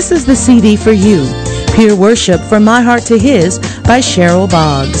 then this is the CD for you. Pure Worship From My Heart to His by Cheryl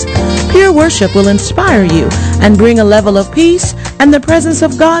Boggs. Pure worship will inspire you and bring a level of peace and the presence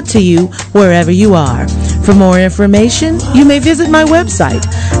of God to you wherever you are. For more information, you may visit my website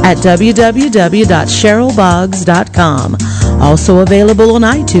at www.cherylboggs.com. Also available on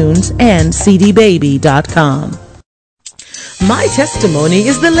iTunes and cdbaby.com. My Testimony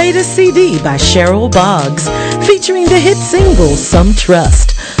is the latest CD by Cheryl Boggs, featuring the hit single Some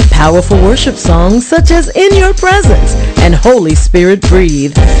Trust, powerful worship songs such as In Your Presence and Holy Spirit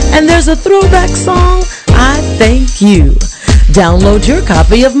Breathe, and there's a throwback song, I Thank You. Download your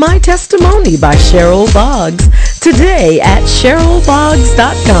copy of My Testimony by Cheryl Boggs today at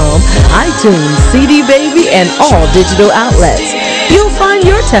CherylBoggs.com, iTunes, CD Baby, and all digital outlets. You'll find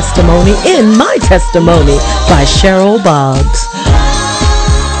your testimony in My Testimony by Cheryl Boggs.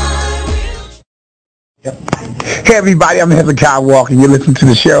 Hey everybody, I'm Hezekiah Walker. You're listening to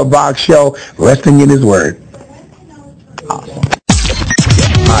the Cheryl Boggs Show, Resting in His Word.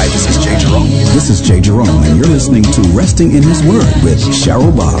 Hi, this is Jay Jerome. This is Jay Jerome, and you're listening to Resting in His Word with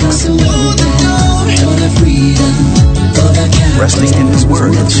Cheryl Boggs. Resting in His Word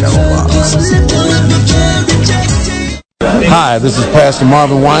with Cheryl Boggs. Hi, this is Pastor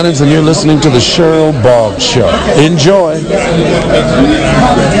Marvin Winans, and you're listening to the Cheryl Boggs Show. Enjoy.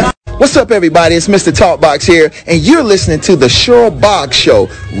 What's up everybody, it's Mr. Talkbox here, and you're listening to the Cheryl Boggs Show,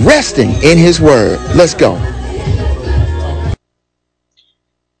 Resting in His Word. Let's go.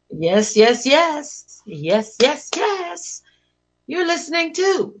 Yes, yes, yes. Yes, yes, yes. You're listening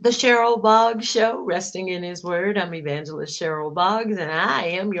to the Cheryl Boggs Show, Resting in His Word. I'm Evangelist Cheryl Boggs, and I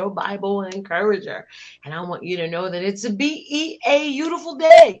am your Bible encourager. And I want you to know that it's a beautiful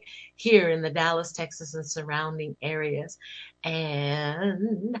day here in the Dallas, Texas, and surrounding areas.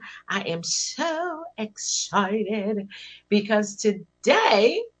 And I am so excited because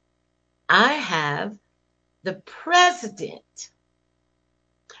today I have the president.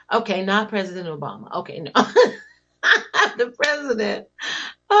 Okay, not President Obama. Okay, no. The president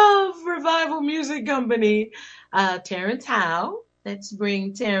of Revival Music Company, Terrence Howe. Let's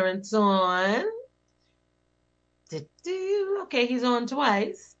bring Terrence on. Okay, he's on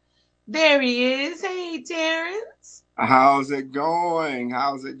twice. There he is. Hey, Terrence. How's it going?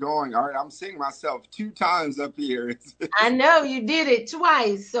 How's it going? All right, I'm seeing myself 2 times up here. I know you did it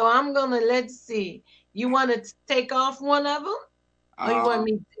twice, so I'm gonna, let's see. You want to take off one of them, or you want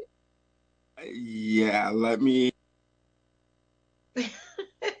me to? Yeah, let me.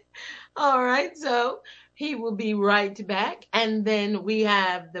 All right, so he will be right back. And then we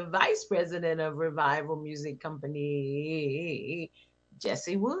have the vice president of Revival Music Company,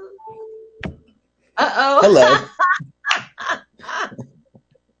 Jesse Wood. Uh-oh. Hello.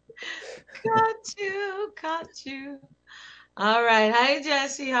 Caught you. All right. Hi,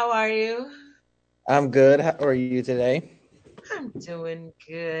 Jesse. How are you? I'm good. How are you today? I'm doing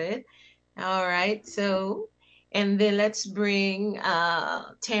good. All right. So, and then let's bring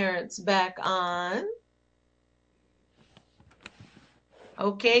Terrence back on.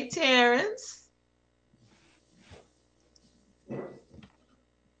 Okay, Terrence.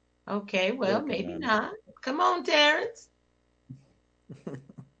 Okay, well, maybe not. Come on, Terrence.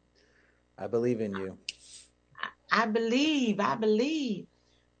 I believe in you. I believe.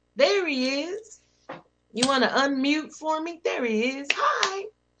 There he is. You want to unmute for me? There he is. Hi.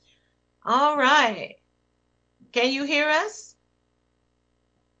 All right. Can you hear us?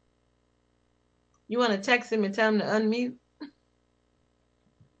 You want to text him and tell him to unmute?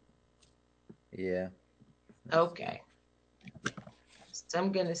 Yeah. Okay. So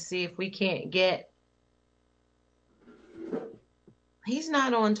I'm going to see if we can't get... He's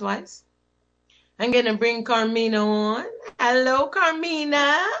not on twice. I'm going to bring Carmina on. Hello,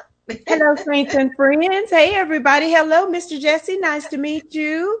 Carmina. Hello, saints and friends. Hey, everybody. Hello, Mr. Jesse. Nice to meet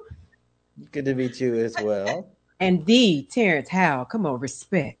you. Good to meet you as well. And D, Terrence Howe. Come on,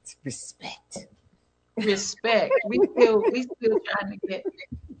 respect. We still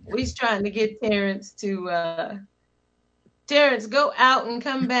trying to get Terrence to Terrence, go out and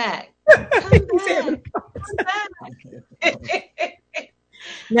come back. Come back.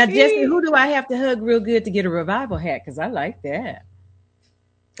 Now, Jesse, who do I have to hug real good to get a revival hat? Because I like that.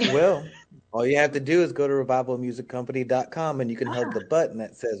 Well, all you have to do is go to revivalmusiccompany.com and you can hug the button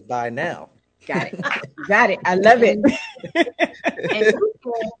that says buy now. Got it. I love it. And you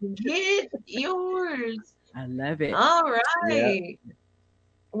can get yours. I love it. All right. Yeah.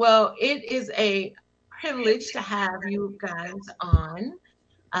 Well, it is a privilege to have you guys on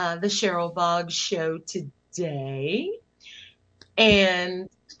the Cheryl Boggs Show today. And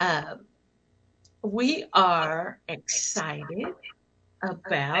we are excited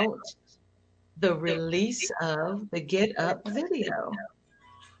about the release of the Get Up video.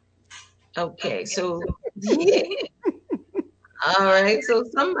 Okay, so all right, so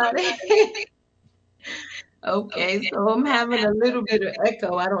somebody okay, so I'm having a little bit of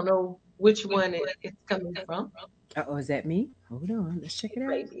echo. I don't know which one it's coming from. Oh, is that me? Hold on, let's check it out.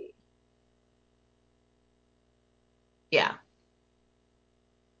 Maybe. Yeah,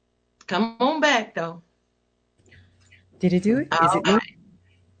 Come on back, though. Did it do it? Is All it me? right.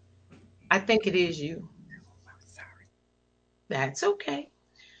 I think it is you. Sorry. That's okay.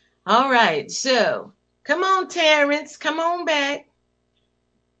 All right. So, come on, Terrence. Come on back.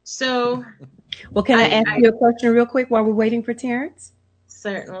 So, Well, can I ask I you a question real quick while we're waiting for Terrence?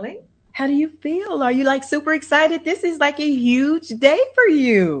 certainly. How do you feel? Are you like super excited? This is like a huge day for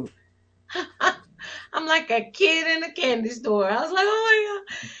you. I'm like a kid in a candy store. I was like, oh my God.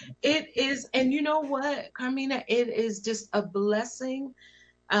 It is, and you know what, Carmina, it is just a blessing.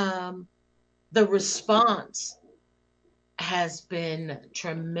 Um, the response has been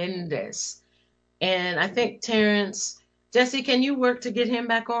tremendous. And I think Terrence, Jesse, can you work to get him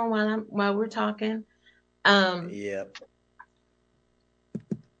back on while we're talking? Um, Yep.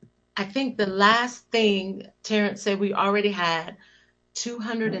 I think the last thing Terrence said, we already had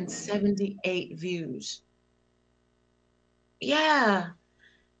 278 views. Yeah.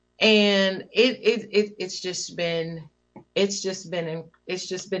 And it's just been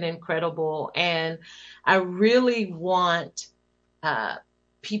incredible. And I really want uh,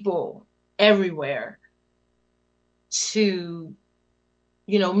 people everywhere to,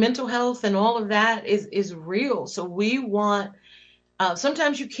 mental health and all of that is real. So we want,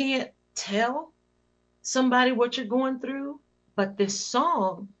 sometimes you can't tell somebody what you're going through, but this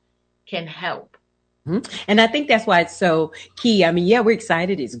song can help. Mhm. And I think that's why it's so key. I mean, yeah, we're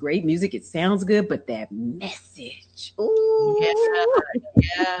excited. It's great music. It sounds good, but that message. Yeah, Ooh.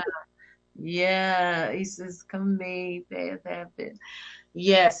 yeah, yeah. He says, come me, that happen.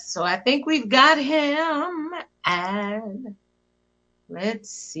 Yes, so I think we've got him. And let's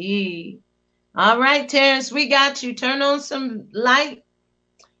see. All right, Terrence, we got you. Turn on some light.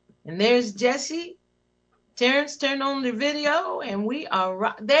 And there's Jesse. Terrence, turn on the video, and we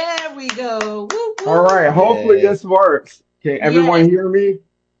are there. We go. Woo, All woo. right, hopefully Yay. this works. Can everyone Yes, hear me?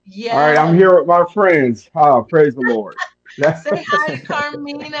 All right, I'm yes. here with my friends. Oh, praise the Lord. Say hi to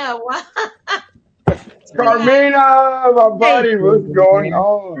Carmina. Say hi. Carmina, my Hey, buddy, what's going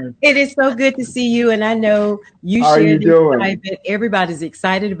on? it is so good to see you. And I know you How are you share the doing? excitement. Everybody's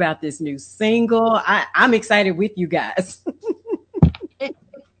excited about this new single. I'm excited with you guys.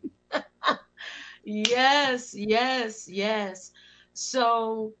 Yes, yes, yes.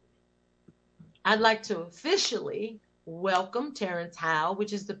 So I'd like to officially welcome Terrence Howe,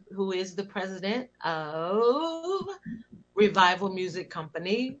 who is the president of Revival Music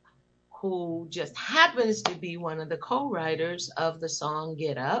Company, who just happens to be one of the co-writers of the song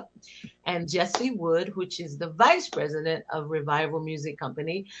Get Up, and Jesse Wood, which is the vice president of Revival Music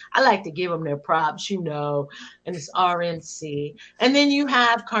Company. I like to give them their props, and it's RMC. And then you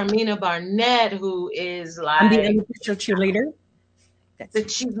have Carmina Barnett, who is I'm the like unofficial cheerleader.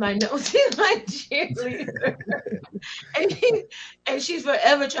 That's she's my nose, she's my cheerleader. and, she, and she's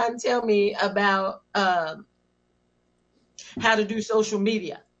forever trying to tell me about how to do social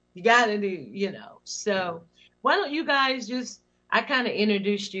media. You got to do. So why don't you guys I kind of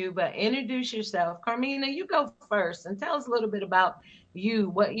introduced you, but introduce yourself. Carmina, you go first and tell us a little bit about you,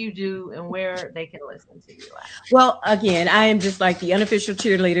 what you do, and where they can listen to you at. Well, again, I am just like the unofficial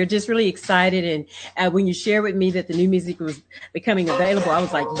cheerleader, just really excited. And when you share with me that the new music was becoming available, I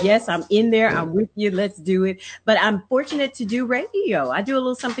was like, yes, I'm in there. I'm with you. Let's do it. But I'm fortunate to do radio. I do a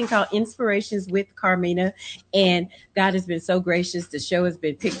little something called Inspirations with Carmina. And God has been so gracious. The show has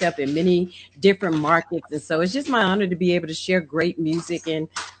been picked up in many different markets. And so it's just my honor to be able to share great music and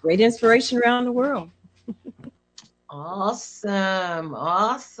great inspiration around the world. Awesome.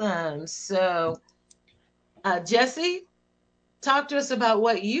 Awesome. So, Jesse, talk to us about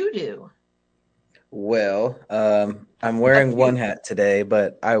what you do. Well, I'm A wearing few. one hat today,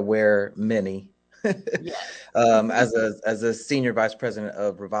 but I wear many. Yeah. As a senior vice president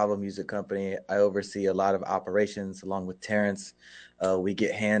of Revival Music Company, I oversee a lot of operations along with Terrence. We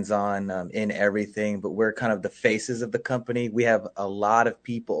get hands-on in everything, but we're kind of the faces of the company. We have a lot of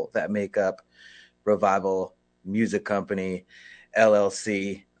people that make up Revival Music Company,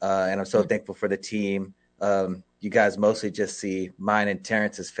 LLC, and I'm so thankful for the team. You guys mostly just see mine and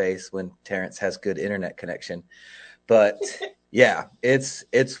Terrence's face when Terrence has good internet connection, but yeah, it's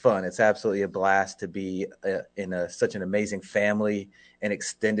fun. It's absolutely a blast to be in such an amazing family, an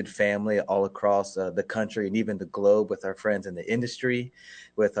extended family all across the country and even the globe with our friends in the industry,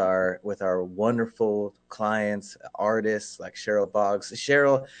 with our wonderful clients, artists like Cheryl Boggs.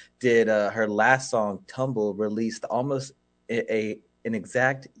 Cheryl did her last song, Tumble, released almost an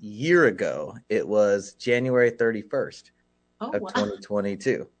exact year ago. It was January 31st of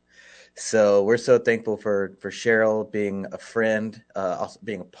 2022. So we're so thankful for Cheryl being a friend, also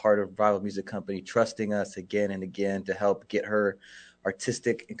being a part of Revival Music Company, trusting us again and again to help get her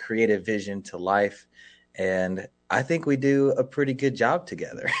artistic and creative vision to life. And I think we do a pretty good job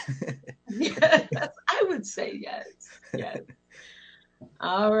together. Yes, I would say yes. Yes.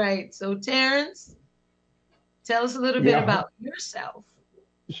 All right. So, Terrence, tell us a little bit Yeah, about yourself.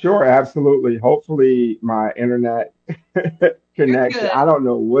 sure, absolutely. Hopefully, my internet You're connection. good. I don't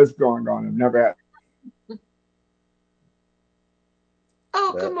know what's going on. I've never had.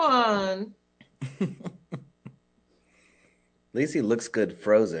 Oh, But come on. at least he looks good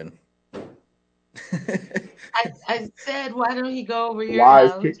frozen. I said, why don't he go over your Why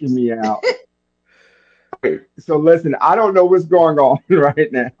is kicking house? me out? Okay, so listen, I don't know what's going on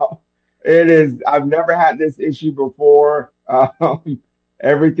right now. It is. I've never had this issue before.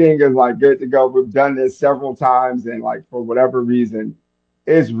 Everything is like good to go. We've done this several times, and like for whatever reason,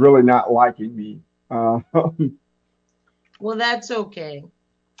 it's really not liking me. Well, that's okay.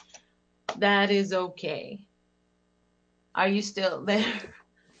 That is okay. Are you still there?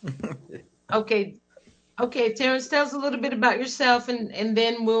 Okay. Okay, Terrence, tell us a little bit about yourself and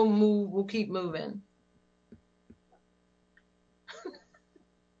then we'll move, we'll keep moving.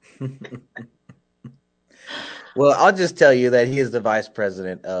 Well, I'll just tell you that he is the vice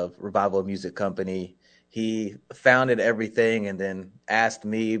president of Revival Music Company. He founded everything and then asked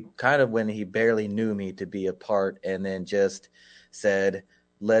me, kind of when he barely knew me, to be a part, and then just said,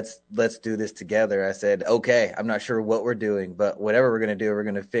 let's do this together. I said, okay, I'm not sure what we're doing, but whatever we're going to do, we're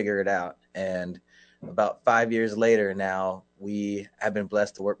going to figure it out. And about 5 years later now, we have been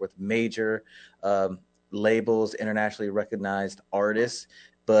blessed to work with major labels, internationally recognized artists,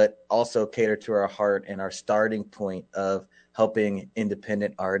 but also cater to our heart and our starting point of helping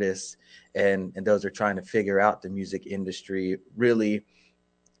independent artists and those are trying to figure out the music industry really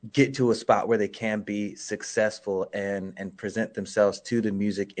get to a spot where they can be successful and present themselves to the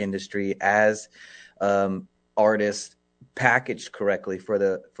music industry as artists packaged correctly for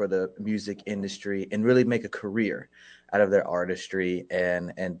the music industry and really make a career out of their artistry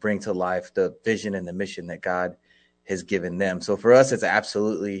and bring to life the vision and the mission that God has given them. So for us, it's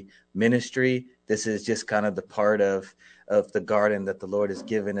absolutely ministry. This is just kind of the part of the garden that the Lord has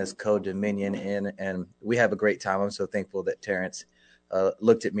given us co-dominion in. And we have a great time. I'm so thankful that Terrence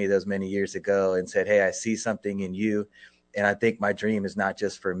looked at me those many years ago and said, hey, I see something in you. And I think my dream is not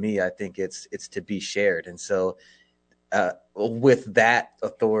just for me. I think it's to be shared. And so with that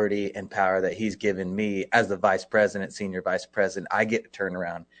authority and power that he's given me as the vice president, senior vice president, I get to turn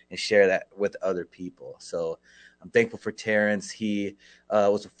around and share that with other people. So I'm thankful for Terrence. He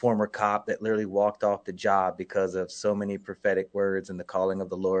was a former cop that literally walked off the job because of so many prophetic words and the calling of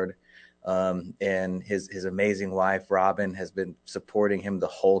the Lord. And his amazing wife, Robin, has been supporting him the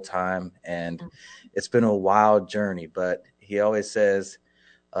whole time. And it's been a wild journey, but he always says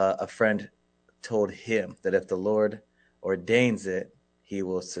a friend told him that if the Lord ordains it, he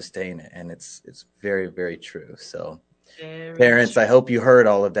will sustain it. And it's very, very true. So Terrence, I hope you heard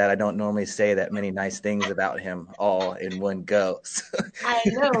all of that. I don't normally say that many nice things about him all in one go. I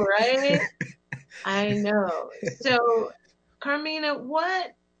know, right? I know. So, Carmina,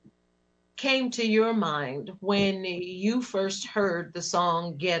 what came to your mind when you first heard the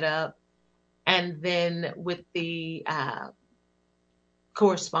song Get Up and then with the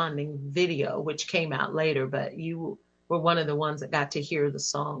corresponding video, which came out later, but you were one of the ones that got to hear the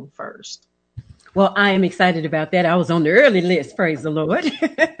song first? Well, I am excited about that. I was on the early list. Praise the Lord.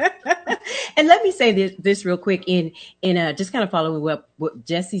 And let me say this real quick in just kind of following up what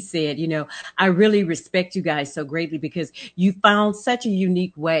Jesse said. You know, I really respect you guys so greatly because you found such a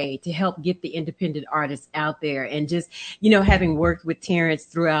unique way to help get the independent artists out there. And just, you know, having worked with Terrence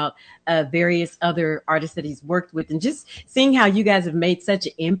throughout various other artists that he's worked with and just seeing how you guys have made such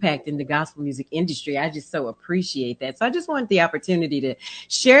an impact in the gospel music industry, I just so appreciate that. So I just wanted the opportunity to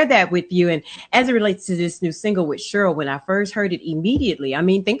share that with you. And as it relates to this new single with Cheryl, when I first heard it immediately, I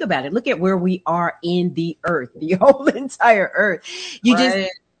mean, think about it. Look at where we are in the earth, the whole entire earth.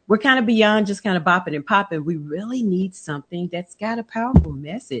 We're kind of beyond just kind of bopping and popping. We really need something that's got a powerful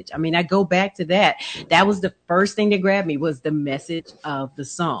message. I mean, I go back to that. That was the first thing that grabbed me was the message of the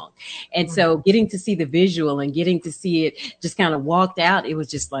song. And so getting to see the visual and getting to see it just kind of walked out, it was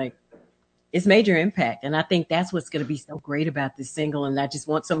just like, it's major impact. And I think that's what's going to be so great about this single. And I just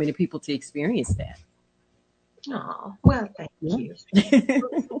want so many people to experience that. Oh, well, thank you.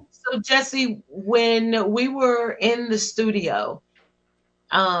 So, Jesse, when we were in the studio,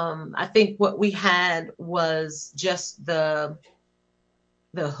 I think what we had was just the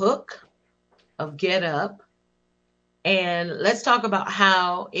hook of Get Up. And let's talk about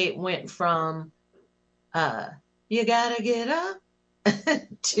how it went from you gotta get up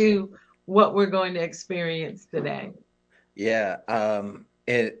to what we're going to experience today. Yeah.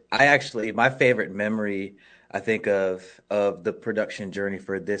 I actually, my favorite memory, I think of the production journey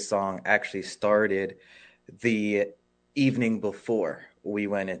for this song actually started the evening before we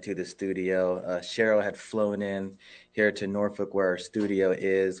went into the studio. Cheryl had flown in here to Norfolk, where our studio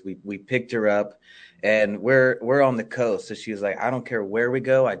is. We picked her up, and we're on the coast. So she was like, "I don't care where we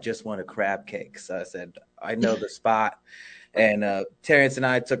go. I just want a crab cake." So I said, "I know the spot." And Terrence and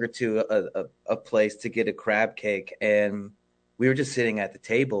I took her to a place to get a crab cake, and we were just sitting at the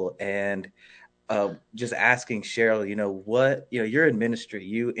table and just asking Cheryl, you're in ministry,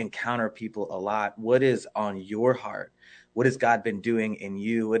 you encounter people a lot. What is on your heart? What has God been doing in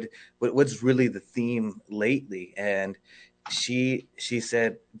you? What's really the theme lately? And she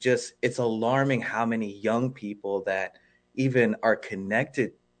said, just it's alarming how many young people that even are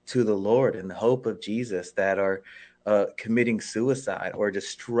connected to the Lord and the hope of Jesus that are committing suicide or just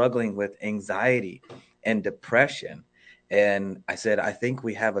struggling with anxiety and depression. And I said, I think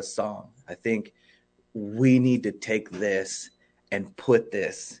we have a song. I think we need to take this and put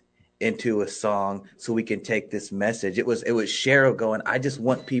this into a song so we can take this message. It was Cheryl going, I just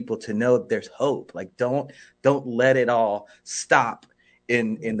want people to know there's hope. Like don't let it all stop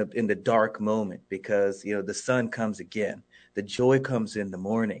in the dark moment, because the sun comes again. The joy comes in the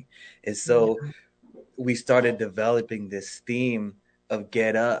morning. And so we started developing this theme of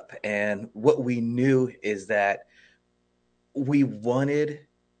Get Up, and what we knew is that we wanted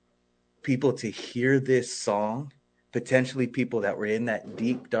people to hear this song, potentially people that were in that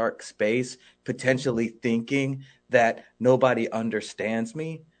deep, dark space, potentially thinking that nobody understands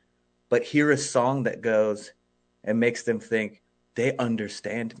me, but hear a song that goes and makes them think they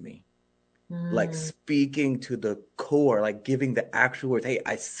understand me. Like speaking to the core, like giving the actual words. Hey,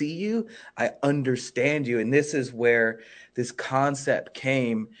 I see you, I understand you. And this is where this concept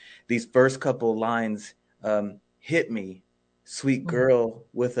came. These first couple lines hit me. Sweet girl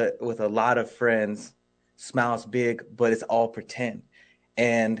with a lot of friends, smiles big, but it's all pretend.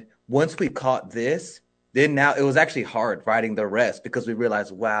 And once we caught this, then now it was actually hard writing the rest, because we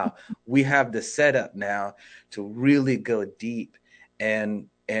realized, wow, we have the setup now to really go deep and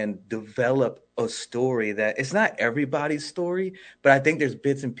develop a story that it's not everybody's story, but I think there's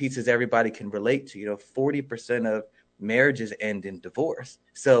bits and pieces everybody can relate to. 40% of marriages end in divorce.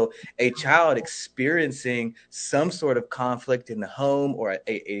 So a child experiencing some sort of conflict in the home, or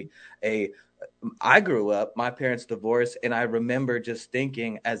I grew up, my parents divorced, and I remember just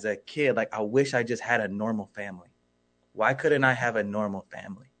thinking as a kid, like, I wish I just had a normal family. Why couldn't I have a normal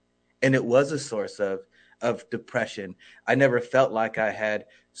family? And it was a source of depression. I never felt like I had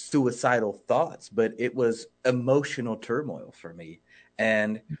suicidal thoughts, but it was emotional turmoil for me.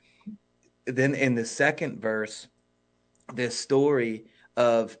 And then in the second verse, this story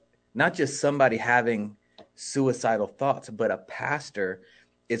of not just somebody having suicidal thoughts, but a pastor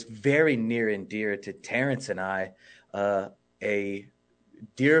is very near and dear to Terrence and I. A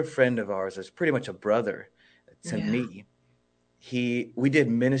dear friend of ours is pretty much a brother to me. We did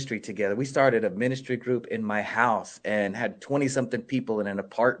ministry together. We started a ministry group in my house and had 20 something people in an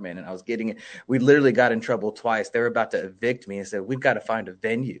apartment. And we literally got in trouble twice. They were about to evict me and said, we've got to find a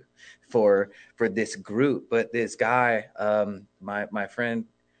venue for this group. But this guy, my friend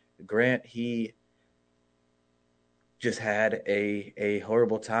Grant, he just had a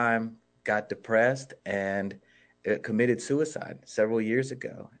horrible time, got depressed, and committed suicide several years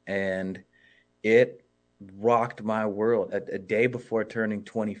ago. And it rocked my world a day before turning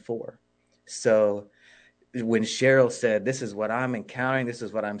 24. So when Cheryl said, this is what I'm encountering, this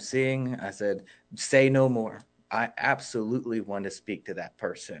is what I'm seeing, I said, say no more. I absolutely want to speak to that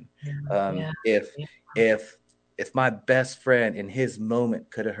person. If my best friend in his moment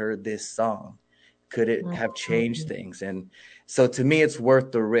could have heard this song, could it have changed things? And so to me, it's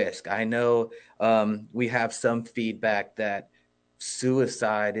worth the risk. I know we have some feedback that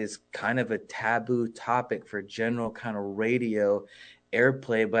suicide is kind of a taboo topic for general kind of radio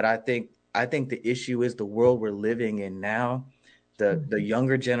airplay, but I think the issue is the world we're living in now. The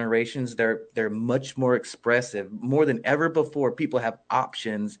younger generations, they're much more expressive. More than ever before, people have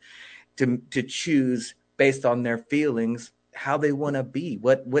options to choose based on their feelings, how they want to be,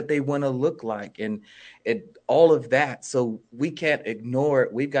 what they want to look like, and all of that. So we can't ignore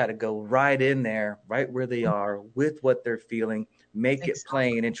it. We've got to go right in there, right where they are, with what they're feeling, make it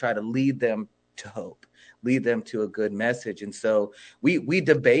plain, and try to lead them to hope, lead them to a good message. And so we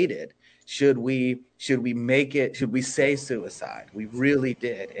debated, should we make it, should we say suicide? We really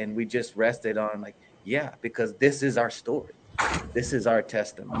did. And we just rested on, like, yeah, because this is our story. This is our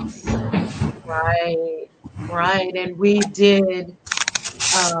testimony. Right. And we did,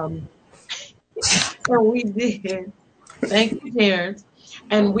 so we did Thank you, Terrence.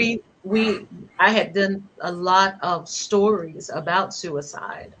 And I had done a lot of stories about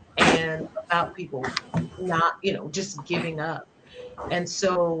suicide and about people not, just giving up. And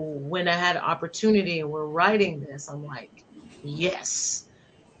so when I had an opportunity and we're writing this, I'm like, yes,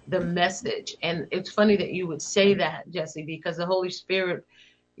 the message. And it's funny that you would say that, Jesse, because the Holy Spirit,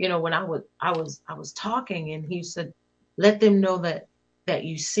 when I was talking and he said, let them know that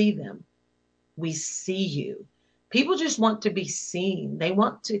you see them. We see you. People just want to be seen. They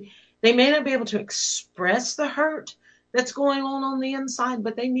may not be able to express the hurt that's going on the inside,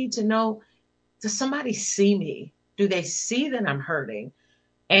 but they need to know, does somebody see me? Do they see that I'm hurting?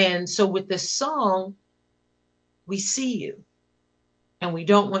 And so with this song, we see you and we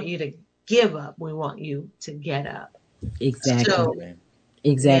don't want you to give up. We want you to get up. Exactly. So, yeah.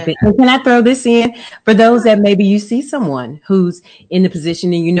 Exactly. And can I throw this in for those that maybe you see someone who's in the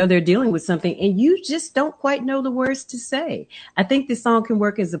position and they're dealing with something and you just don't quite know the words to say? I think this song can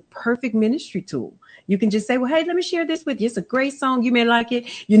work as a perfect ministry tool. You can just say, well, hey, let me share this with you. It's a great song. You may like it.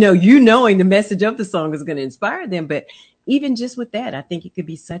 Knowing the message of the song is going to inspire them. But even just with that, I think it could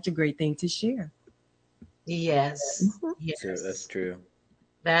be such a great thing to share. Yes. That's true.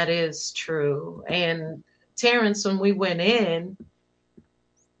 That is true. And Terrence, when we went in,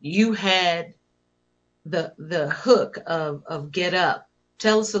 you had the hook of Get Up.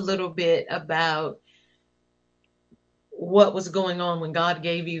 Tell us a little bit about what was going on when God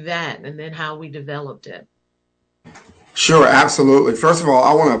gave you that and then how we developed it. Sure, absolutely. First of all,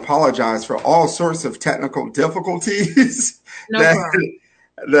 I want to apologize for all sorts of technical difficulties No that problem.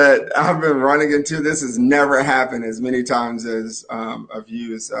 that I've been running into. This has never happened as many times as I've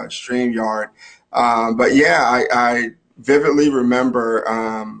used StreamYard. But yeah, I vividly remember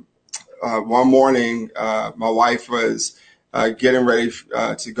one morning my wife was getting ready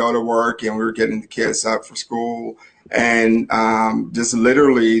to go to work, and we were getting the kids up for school, and just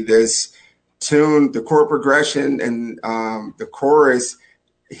literally this tune, the chord progression and the chorus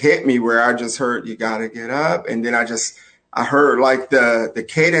hit me where I just heard, you got to get up. And then I heard like the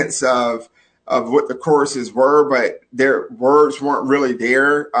cadence of what the choruses were, but their words weren't really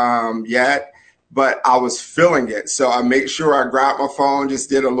there yet, but I was feeling it. So I made sure I grabbed my phone, just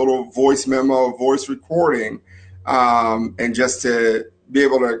did a little voice memo, voice recording, and just to be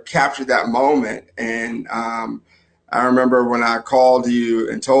able to capture that moment. And I remember when I called you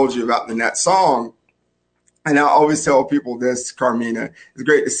and told you about the next song, and I always tell people this, Carmina, it's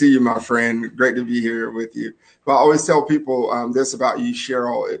great to see you, my friend. Great to be here with you. But I always tell people this about you,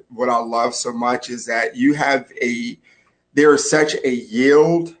 Cheryl. What I love so much is that there is such a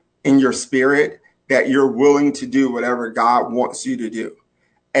yield in your spirit that you're willing to do whatever God wants you to do.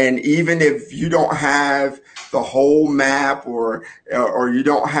 And even if you don't have the whole map or you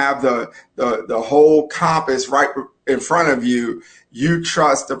don't have the whole compass right in front of you, you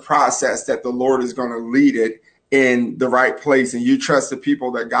trust the process that the Lord is going to lead it in the right place. And you trust the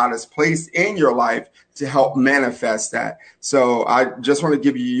people that God has placed in your life to help manifest that. So I just want to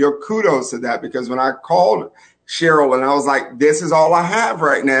give you your kudos to that, because when I called Cheryl and I was like, this is all I have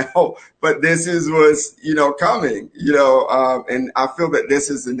right now, but this is what's, coming, and I feel that this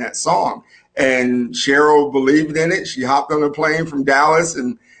is in that song. And Cheryl believed in it. She hopped on a plane from Dallas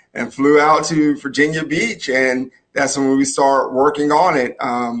and flew out to Virginia Beach. And that's when we start working on it.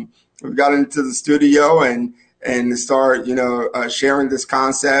 We got into the studio and start, sharing this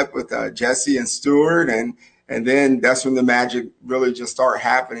concept with Jesse and Stuart. And then that's when the magic really just started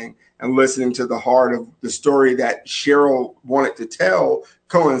happening, and listening to the heart of the story that Cheryl wanted to tell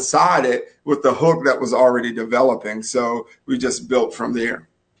coincided with the hook that was already developing. So we just built from there.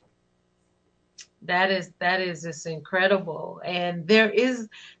 That is just incredible. And there's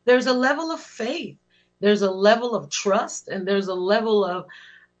a level of faith. There's a level of trust, and there's a level of,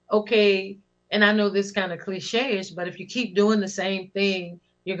 okay, and I know this kind of cliche-ish, but if you keep doing the same thing,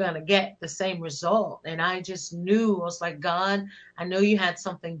 you're going to get the same result. And I just knew, I was like, God, I know you had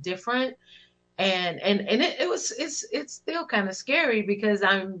something different. And it's still kind of scary because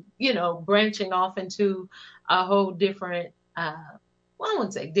I'm, branching off into a whole different, well, I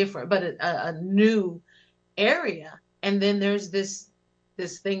wouldn't say different, but a new area. And then there's this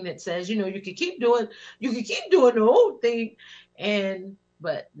thing that says, you could keep doing the old thing.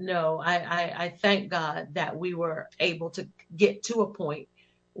 But no, I thank God that we were able to get to a point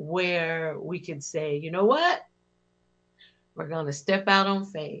where we could say, you know what? We're going to step out on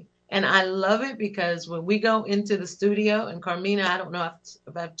faith. And I love it because when we go into the studio, and Carmina, I don't know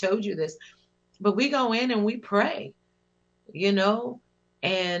if I've told you this, but we go in and we pray, and did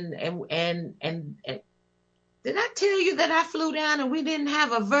I tell you that I flew down and we didn't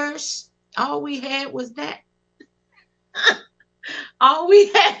have a verse? All we had was that. all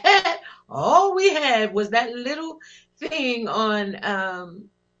we had, all we had was that little thing on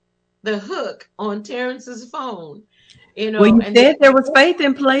the hook on Terrence's phone, Well, you and said there was faith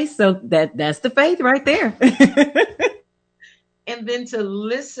in place, so that's the faith right there. and then to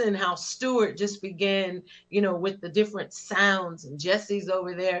listen how Stuart just began, with the different sounds, and Jesse's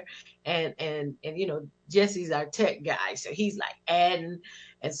over there, and Jesse's our tech guy, so he's like adding,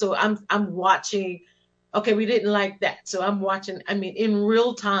 and so I'm watching. Okay, we didn't like that, so I'm watching. I mean, in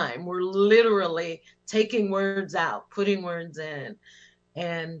real time, we're literally taking words out, putting words in,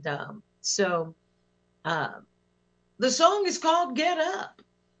 and so the song is called "Get Up."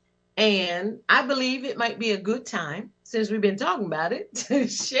 And I believe it might be a good time, since we've been talking about it, to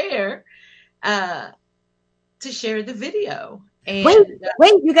share the video. And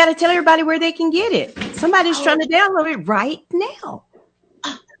wait, you got to tell everybody where they can get it. Somebody's trying to download it right now.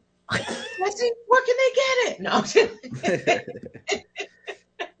 Let's see, where can they get it? No.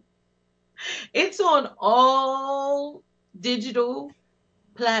 It's on all digital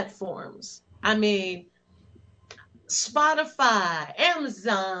platforms. I mean, Spotify,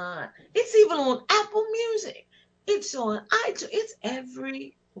 Amazon. It's even on Apple Music. It's on iTunes. It's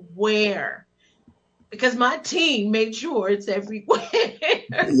everywhere. Because my team made sure it's everywhere.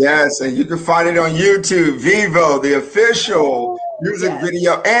 Yes, and you can find it on YouTube, Vivo, the official music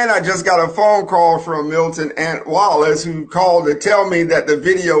video. And I just got a phone call from Milton Ant Wallace, who called to tell me that the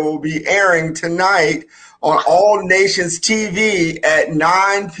video will be airing tonight on All Nations TV at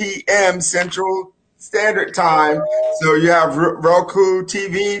 9 p.m. Central Standard Time. So you have Roku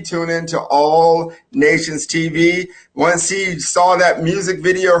TV, tune into All Nations TV. Once he saw that music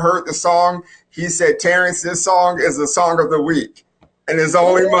video, heard the song, he said, Terrence, this song is the song of the week. And it's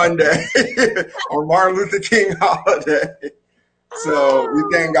only Monday on Martin Luther King holiday. So we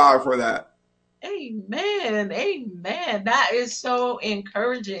thank God for that. Amen. Amen. That is so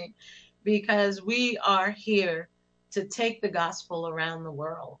encouraging, because we are here to take the gospel around the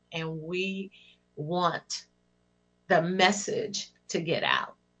world, and we want the message to get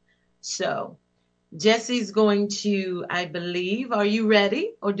out. So Jesse's going to, I believe, are you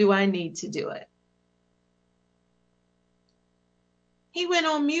ready, or do I need to do it? He went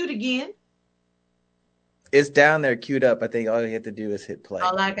on mute again. It's down there queued up. I think all you have to do is hit play.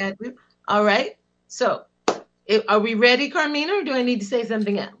 All I got to do. All right. So are we ready, Carmina, or do I need to say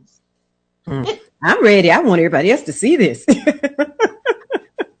something else? I'm ready. I want everybody else to see this.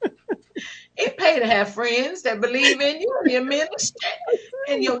 It pay to have friends that believe in you and your ministry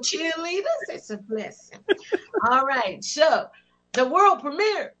and your cheerleaders. It's a blessing. All right. So the world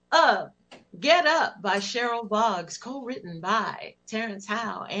premiere of Get Up by Cheryl Boggs, co-written by Terrence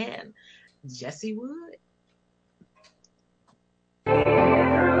Howe and Jesse Wood.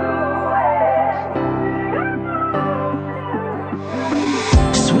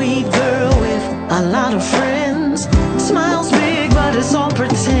 Sweet girl with a lot of friends, smiles big but it's all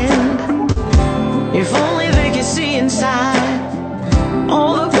pretend. If only they could see inside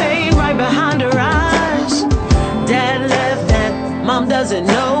all the pain right behind her eyes. Dad left that mom doesn't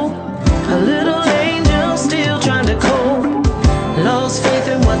know. A little angel still trying to cope. Lost faith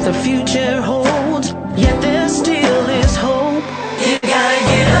in what the future holds, yet there still is hope. You gotta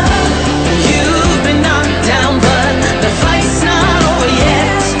get up. You've been knocked down, but the fight's not over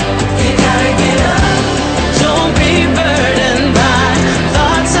yet. You gotta get up. Don't be burdened by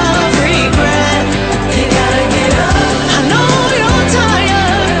thoughts of regret. You gotta get up. I know you're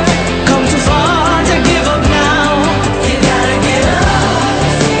tired, come too far to give up now. You gotta get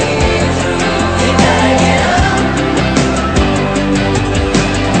up. You gotta get up.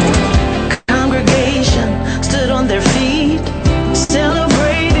 Congregation stood on their feet,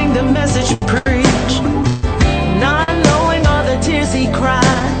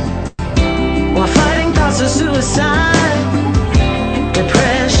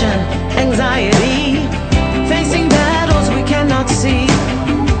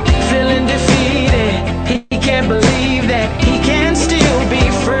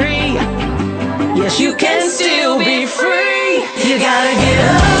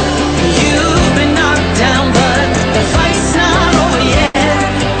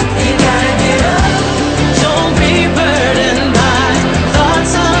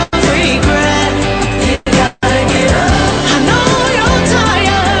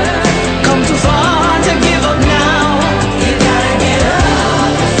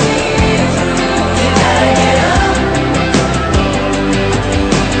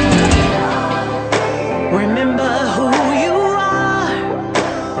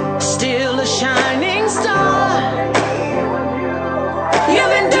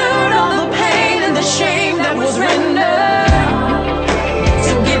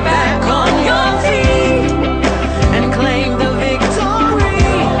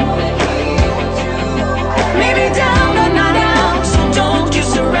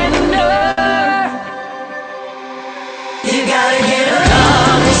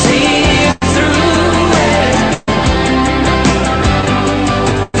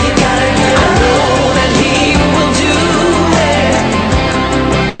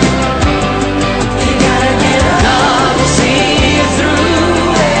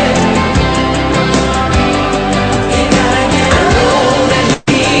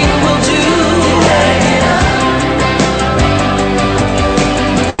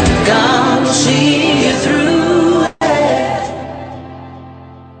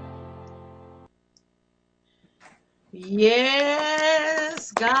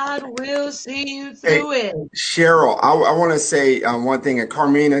 God will see you Hey, through it. Cheryl, I want to say one thing. And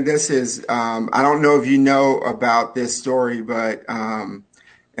Carmina, this is, I don't know if you know about this story, but, and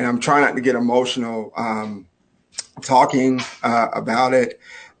I'm trying not to get emotional talking about it,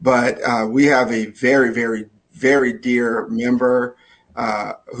 but we have a very, very, very dear member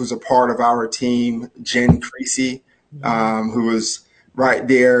who's a part of our team, Jen Creasy, who was right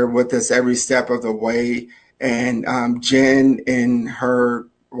there with us every step of the way. And Jen,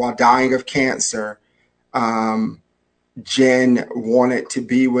 while dying of cancer, Jen wanted to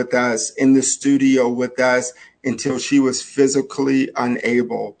be with us in the studio with us until she was physically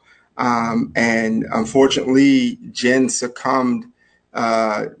unable. And unfortunately, Jen succumbed,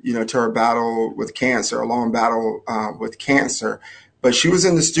 to her battle with cancer, a long battle with cancer. But she was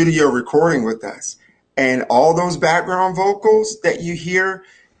in the studio recording with us. And all those background vocals that you hear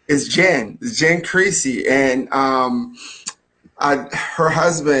is Jen Creasy. And her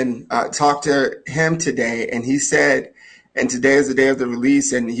husband talked to him today, and he said, and today is the day of the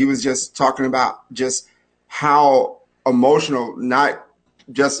release, and he was just talking about just how emotional, not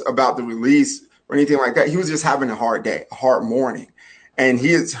just about the release or anything like that. He was just having a hard day, a hard morning. And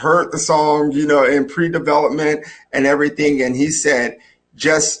he has heard the song, in pre-development and everything. And he said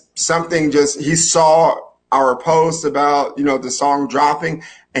he saw our post about, the song dropping,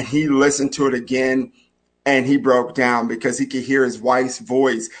 and he listened to it again. And he broke down because he could hear his wife's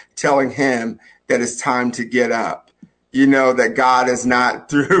voice telling him that it's time to get up, that God is not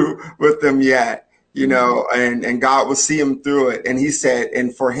through with them yet, and God will see him through it. And he said,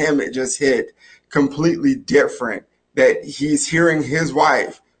 and for him, it just hit completely different that he's hearing his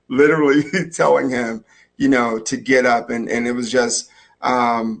wife literally telling him, to get up. And it was just,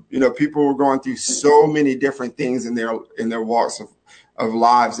 people were going through so many different things in their walks of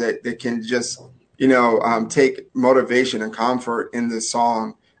lives that can just, take motivation and comfort in this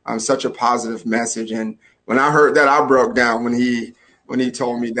song. Such a positive message. And when I heard that, I broke down when he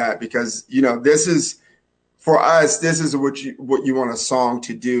told me that, because, this is for us, this is what you want a song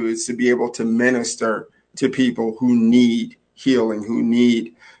to do, is to be able to minister to people who need healing, who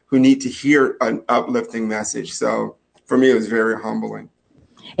need to hear an uplifting message. So for me, it was very humbling.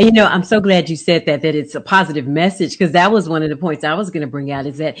 And I'm so glad you said that it's a positive message, because that was one of the points I was going to bring out,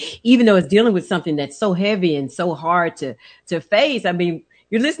 is that even though it's dealing with something that's so heavy and so hard to face, I mean,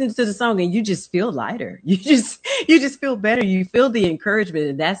 you're listening to the song and you just feel lighter. You just feel better. You feel the encouragement.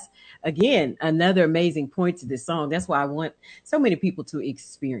 And that's, again, another amazing point to this song. That's why I want so many people to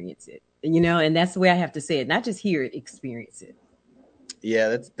experience it, and that's the way I have to say it, not just hear it, experience it.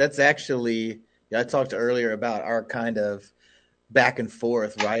 Yeah, that's actually, I talked earlier about our kind of back and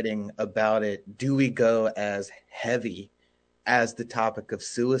forth writing about it. Do we go as heavy as the topic of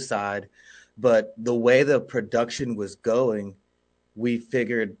suicide? But the way the production was going, we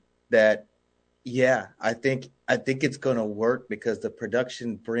figured that, yeah, I think it's going to work, because the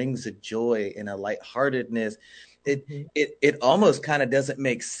production brings a joy and a lightheartedness. It almost kind of doesn't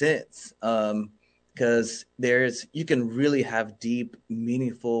make sense, because you can really have deep,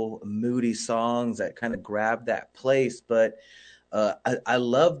 meaningful, moody songs that kind of grab that place, but I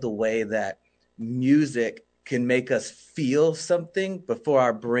love the way that music can make us feel something before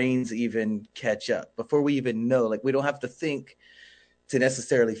our brains even catch up, before we even know. Like, we don't have to think to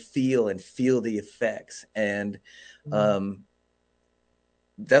necessarily feel the effects. And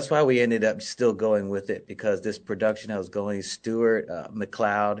that's why we ended up still going with it, because this production I was going, Stuart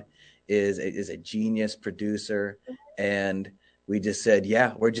McLeod is a genius producer, and we just said,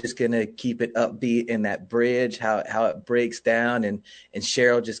 yeah, we're just going to keep it upbeat in that bridge, how it breaks down. And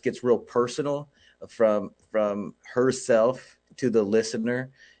Cheryl just gets real personal from herself to the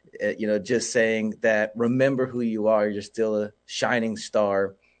listener, just saying that, remember who you are. You're still a shining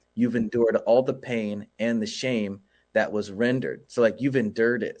star. You've endured all the pain and the shame that was rendered. So, like, you've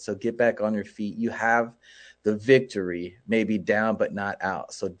endured it. So get back on your feet. You have the victory, maybe down, but not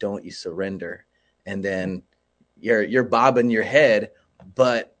out. So don't you surrender. And then you're bobbing your head,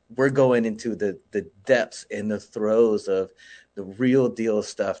 but we're going into the depths and the throes of the real deal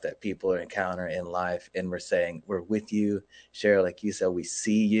stuff that people are encountering in life. And we're saying, we're with you, Cheryl. Like you said, we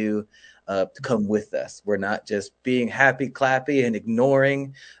see you. Come with us. We're not just being happy, clappy, and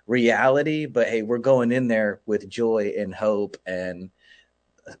ignoring reality, but hey, we're going in there with joy and hope, and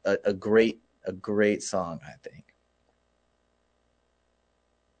a great song, I think.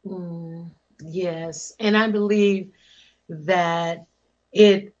 Yes, and I believe that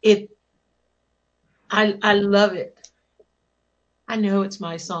I love it. I know it's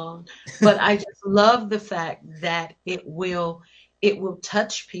my song, but I just love the fact that it will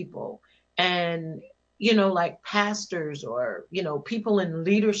touch people. And like pastors or, people in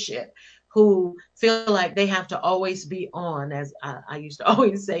leadership who feel like they have to always be on, as I used to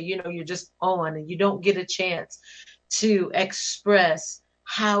always say, you're just on and you don't get a chance to express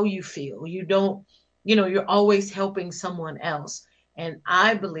how you feel. You don't, you're always helping someone else. And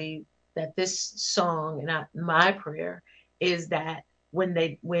I believe that this song, and my prayer is that when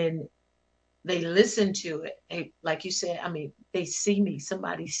they listen to it, like you said, I mean, they see me,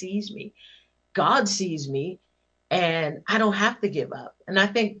 somebody sees me, God sees me, and I don't have to give up. And I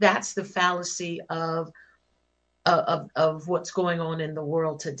think that's the fallacy of what's going on in the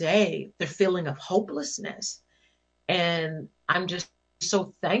world today, the feeling of hopelessness. And I'm just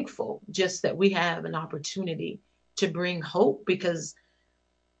so thankful just that we have an opportunity to bring hope, because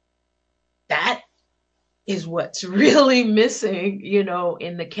that is what's really missing,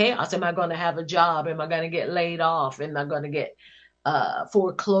 in the chaos. Am I going to have a job? Am I going to get laid off? Am I going to get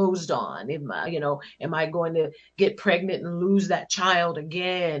foreclosed on? Am I going to get pregnant and lose that child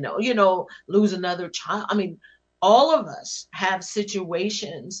again? Or, lose another child? I mean, all of us have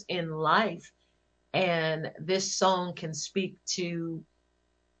situations in life, and this song can speak to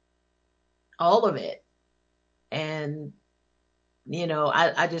all of it. And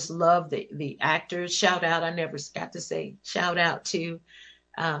I just love the actors. Shout out, I never got to say shout out to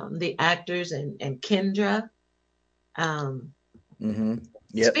the actors and Kendra.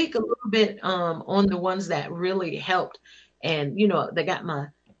 Yep. Speak a little bit on the ones that really helped. And they got my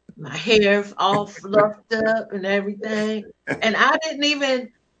hair all fluffed up and everything. And I didn't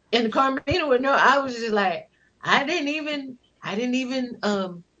even, and Carmina would know, I was just like, I didn't even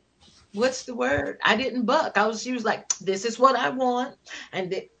what's the word? I didn't buck. She was like, this is what I want.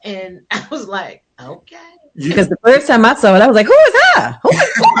 And I was like, okay. Because the first time I saw it, I was like, who is her?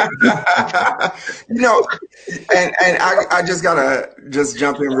 And I just gotta just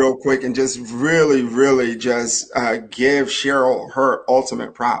jump in real quick and just really, really just give Cheryl her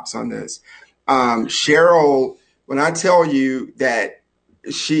ultimate props on this. Cheryl, when I tell you that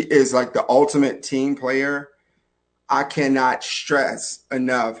she is like the ultimate team player, I cannot stress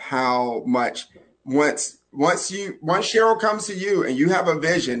enough how much once Cheryl comes to you and you have a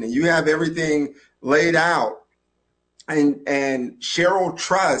vision and you have everything laid out, and Cheryl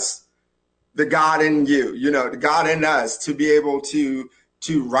trusts the God in you, the God in us to be able to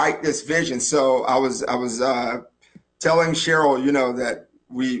write this vision. So I was telling Cheryl, that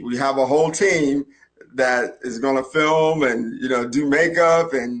we have a whole team that is going to film and do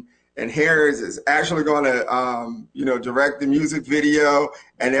makeup and Harris is actually going to, direct the music video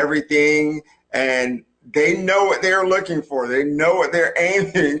and everything. And they know what they're looking for. They know what they're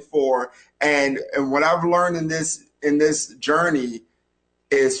aiming for. And what I've learned in this journey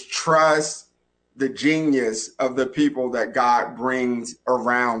is trust the genius of the people that God brings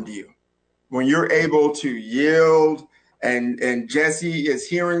around you. When you're able to yield and Jesse is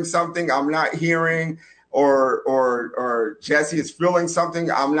hearing something I'm not hearing, or Jesse is feeling something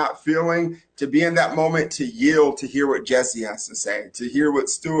I'm not feeling, to be in that moment, to yield, to hear what Jesse has to say, to hear what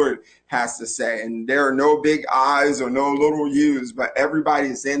Stuart has to say. And there are no big I's or no little U's, but everybody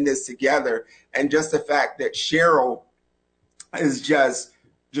is in this together. And just the fact that Cheryl is just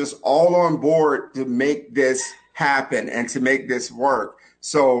all on board to make this happen and to make this work.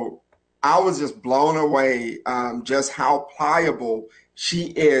 So I was just blown away just how pliable she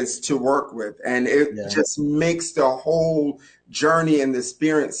is to work with. And it just makes the whole journey and the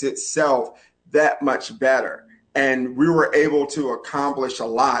experience itself that much better. And we were able to accomplish a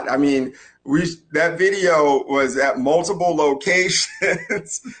lot. I mean, that video was at multiple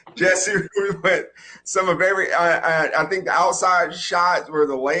locations. Jesse, we went some of I think the outside shots were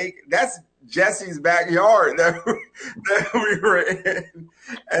the lake. That's Jesse's backyard that we were in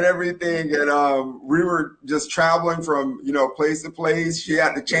and everything. And we were just traveling from, place to place. She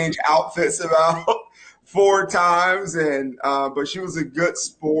had to change outfits about 4 times. And but she was a good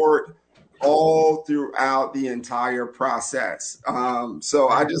sport all throughout the entire process. So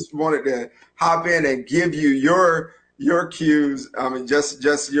I just wanted to hop in and give you your cues. I mean,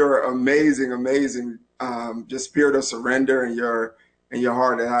 just your amazing, just spirit of surrender and your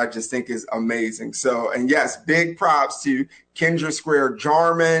heart that I just think is amazing. So, and yes, big props to Kendra Square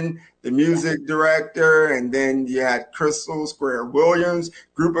Jarman, the music director, and then you had Crystal Square Williams,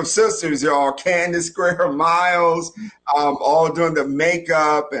 group of sisters, y'all, Candace Square Miles, all doing the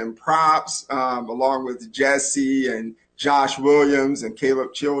makeup and props, along with Jesse and Josh Williams and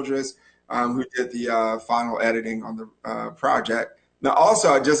Caleb Childress, who did the final editing on the project. Now,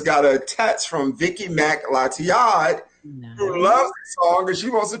 also, I just got a text from Vicky Mac Latiad, who loves the song and she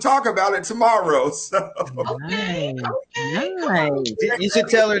wants to talk about it tomorrow. So Okay. Nice. You should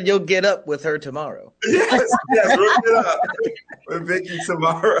tell her you'll get up with her tomorrow. yes, we'll get up with Vicky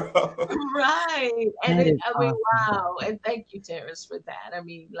tomorrow. Right. And That it, is I mean, awesome. wow. And thank you, Terrence, for that. I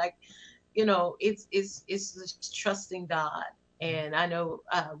mean, like, you know, it's just trusting God. And I know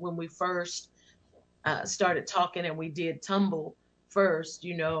when we first started talking and we did Tumble first,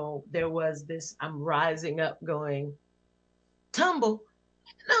 you know, there was this I'm rising up going, Tumble.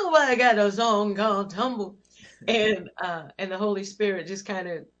 Nobody got a song called Tumble. And the Holy Spirit just kind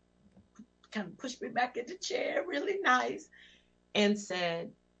of pushed me back in the chair really nice and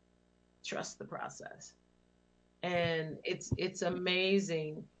said, trust the process. And it's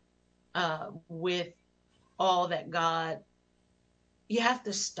amazing with all that God, you have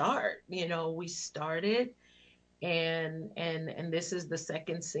to start. You know, we started, and this is the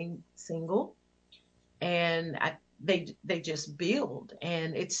second single, and they just build,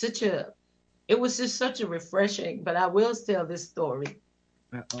 and it was just such a refreshing. But I will tell this story.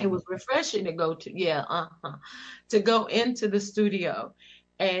 It was refreshing to go to, to go into the studio.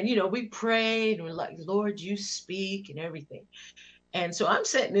 And, you know, we prayed and we're like, Lord, you speak and everything. And so I'm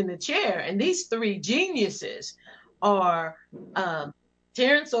sitting in the chair, and these three geniuses are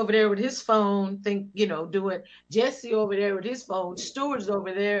Terrence over there with his phone, doing Jesse over there with his phone, Stewart's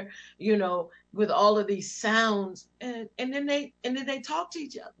over there, you know, with all of these sounds, and then they talk to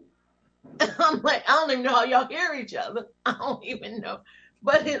each other. I'm like, I don't even know how y'all hear each other. I don't even know.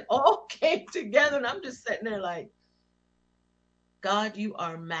 But it all came together, and I'm just sitting there like, God, you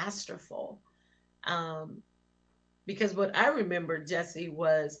are masterful. Um, because what I remember, Jesse,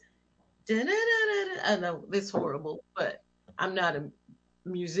 was, I know this is horrible, but I'm not a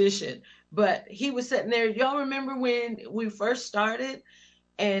musician. But he was sitting there. Y'all remember when we first started,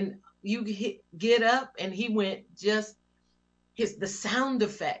 and you get up, and he went just the sound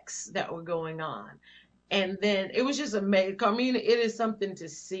effects that were going on. And then it was just amazing. Carmina, it is something to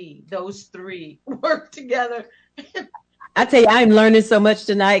see those three work together. I tell you, I'm learning so much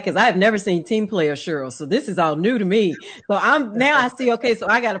tonight because I've never seen team player Cheryl. So this is all new to me. So I see, okay, so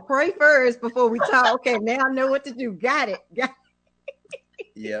I got to pray first before we talk. Okay, now I know what to do. Got it.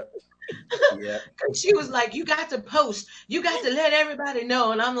 Yep. Yep. She was like, you got to post. You got to let everybody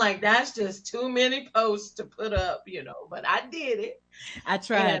know. And I'm like, that's just too many posts to put up, you know. But I did it. I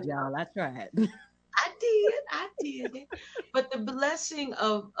tried, And y'all. I tried. I did it. But the blessing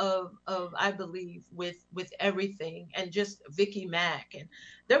of I believe with everything, and just Vicky Mack, and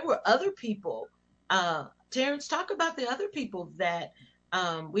there were other people. Terrence, talk about the other people that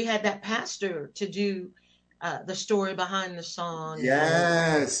we had that pastor to do the story behind the song.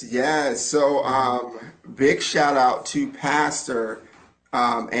 Yes, yes. So big shout out to Pastor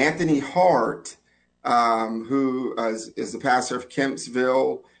Anthony Hart, who is the pastor of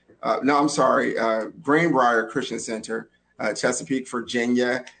Kempsville. No, I'm sorry, Greenbrier Christian Center, Chesapeake,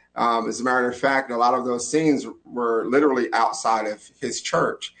 Virginia. As a matter of fact, a lot of those scenes were literally outside of his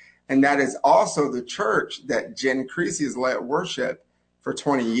church. And that is also the church that Jen Creasy has led worship for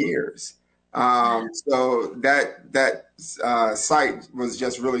 20 years. So that site was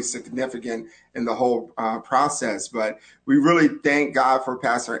just really significant in the whole process. But we really thank God for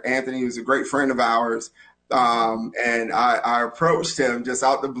Pastor Anthony, who's a great friend of ours. And I approached him just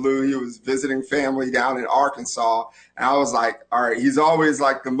out the blue. He was visiting family down in Arkansas. And I was like, all right, he's always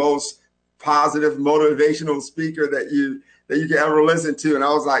like the most positive, motivational speaker that you can ever listen to. And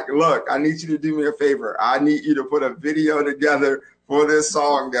I was like, look, I need you to do me a favor. I need you to put a video together for this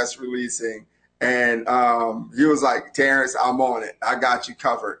song that's releasing. And he was like, Terrence, I'm on it. I got you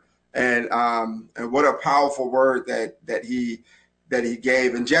covered. And what a powerful word that he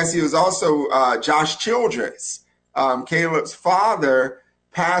gave. And Jesse was also Josh Childress, Caleb's father,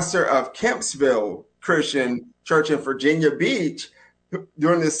 pastor of Kempsville Christian Church in Virginia Beach.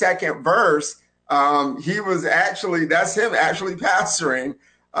 During the second verse, he was that's him actually pastoring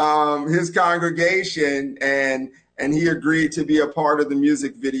his congregation, and he agreed to be a part of the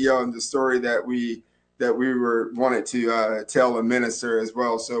music video and the story that we were wanted to tell and minister as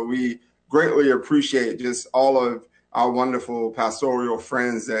well. So we greatly appreciate just all of our wonderful pastoral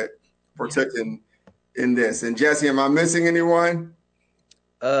friends that partook in this. And Jesse, am I missing anyone?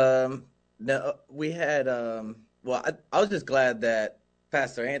 No, we had well, I was just glad that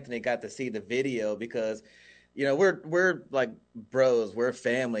Pastor Anthony got to see the video because, you know, we're like bros, we're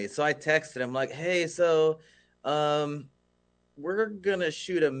family. So I texted him like, hey, so we're gonna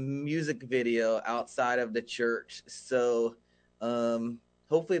shoot a music video outside of the church. So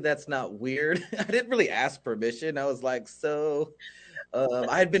hopefully that's not weird. I didn't really ask permission. I was like, so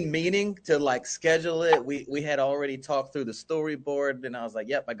I had been meaning to like schedule it. We had already talked through the storyboard, and I was like,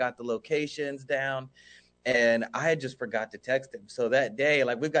 "Yep, I got the locations down." And I had just forgot to text him. So that day,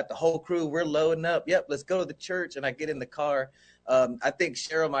 like we've got the whole crew, we're loading up. Yep, let's go to the church. And I get in the car. I think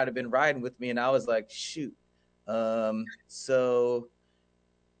Cheryl might have been riding with me, and I was like, "Shoot." So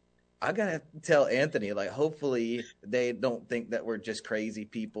I gotta tell Anthony, like, hopefully they don't think that we're just crazy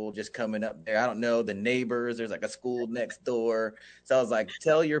people just coming up there. I don't know, the neighbors, there's like a school next door. So I was like,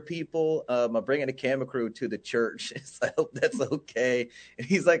 tell your people, I'm bringing a camera crew to the church. So I hope that's okay. And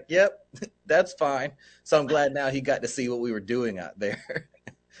he's like, yep, that's fine. So I'm glad now he got to see what we were doing out there.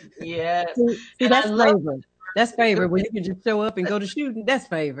 Yes. See, that's favor. That's favor. Where you can just show up and go to shooting. That's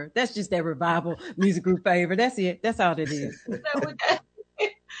favor. That's just that revival music group favor. That's it. That's all it is.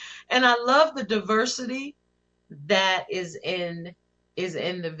 And I love the diversity that is in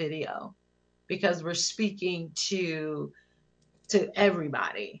the video, because we're speaking to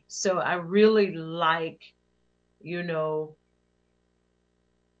everybody. So I really like, yeah.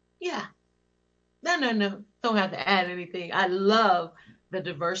 No. Don't have to add anything. I love the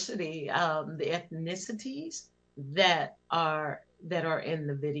diversity, the ethnicities that are in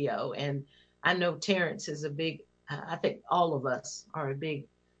the video. And I know Terrence is a big, I think all of us are a big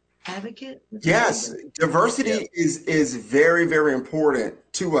advocate. Yes, diversity is very, very important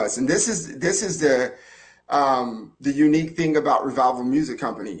to us, and this is the unique thing about Revival Music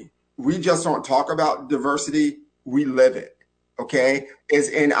Company. We just don't talk about diversity; we live it. Okay, it's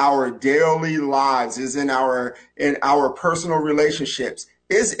in our daily lives, is in our personal relationships,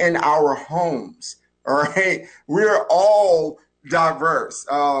 is in our homes. All right, we're all diverse.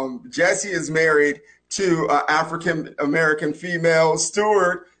 Jesse is married to an African American female.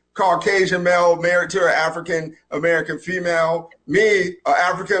 Stuart, Caucasian male, married to an African American female. Me, an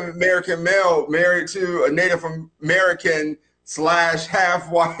African American male, married to a Native American /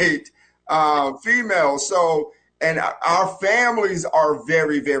 half white female. So, and our families are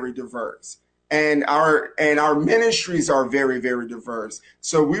very, very diverse, and our ministries are very, very diverse.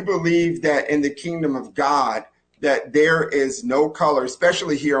 So we believe that in the kingdom of God, that there is no color,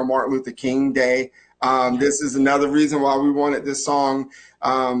 especially here on Martin Luther King Day. This is another reason why we wanted this song,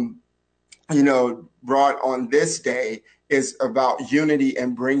 brought on this day, is about unity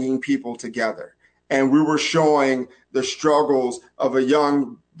and bringing people together. And we were showing the struggles of a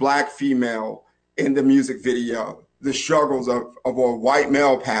young Black female in the music video, the struggles of a white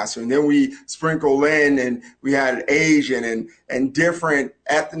male pastor. And then we sprinkle in, and we had Asian and different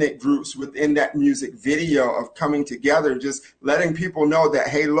ethnic groups within that music video of coming together, just letting people know that,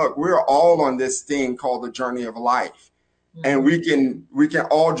 hey, look, we're all on this thing called the journey of life. Mm-hmm. And we can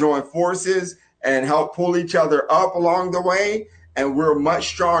all join forces and help pull each other up along the way. And we're much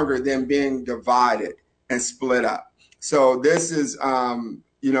stronger than being divided and split up. So this is,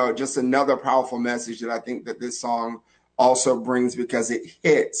 just another powerful message that I think that this song also brings, because it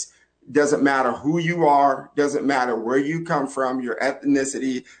hits. Doesn't matter who you are, doesn't matter where you come from, your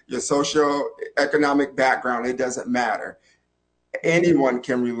ethnicity, your socio-economic background, it doesn't matter. Anyone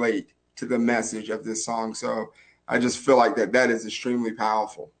can relate to the message of this song. So I just feel like that is extremely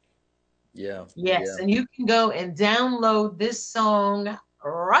powerful. Yeah. Yes, yeah. And you can go and download this song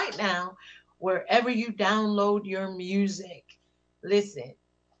right now, wherever you download your music. Listen,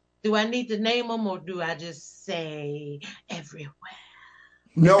 do I need to name them, or do I just say everywhere?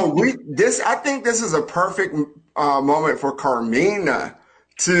 No, I think this is a perfect moment for Carmina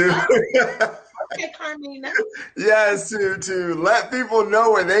to Okay, Carmina. Yes, to let people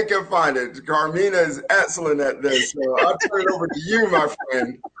know where they can find it. Carmina is excellent at this. So I'll turn it over to you, my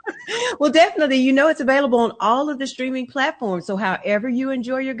friend. Well, definitely, it's available on all of the streaming platforms. So however you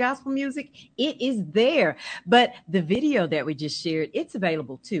enjoy your gospel music, it is there. But the video that we just shared, it's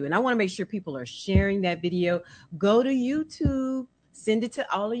available too. And I want to make sure people are sharing that video. Go to YouTube. Send it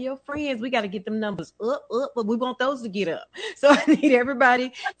to all of your friends. We got to get them numbers up, but we want those to get up. So I need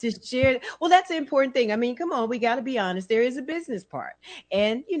everybody to share. Well, that's the important thing. I mean, come on, we got to be honest. There is a business part,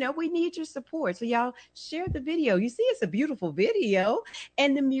 and we need your support. So y'all share the video. You see, it's a beautiful video,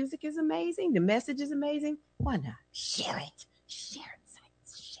 and the music is amazing. The message is amazing. Why not share it? Share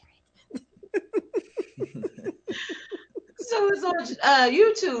it. So it's on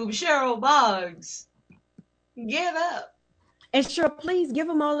YouTube. Cheryl Boggs. Get up. And Cheryl, please give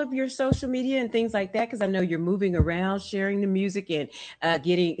them all of your social media and things like that, because I know you're moving around, sharing the music, and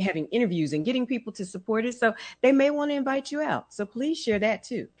having interviews and getting people to support it. So they may want to invite you out. So please share that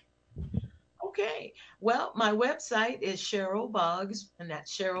too. Okay. Well, my website is Cheryl Boggs, and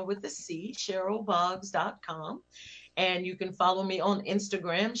that's Cheryl with a C, CherylBoggs.com. And you can follow me on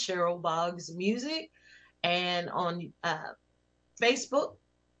Instagram, Cheryl Boggs Music, and on Facebook,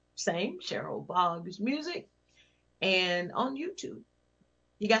 same, Cheryl Boggs Music. And on YouTube,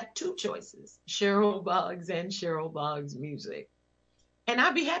 you got two choices, Cheryl Boggs and Cheryl Boggs Music. And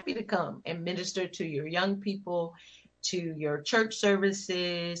I'd be happy to come and minister to your young people, to your church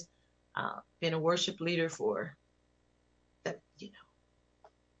services. Been a worship leader for,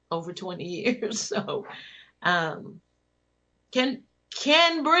 over 20 years. So can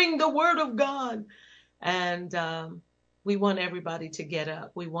bring the word of God. And we want everybody to get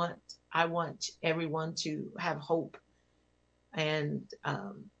up. I want everyone to have hope and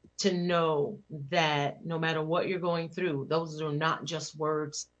to know that no matter what you're going through, those are not just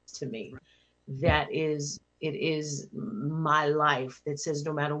words to me. It is my life that says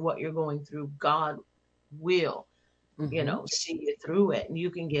no matter what you're going through, God will, see you through it. And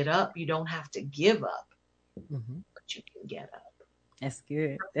you can get up. You don't have to give up, but you can get up. That's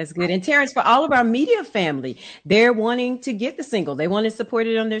good. That's good. And Terrence, for all of our media family, they're wanting to get the single. They want to support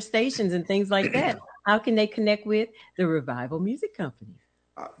it on their stations and things like that. How can they connect with the Revival Music Company?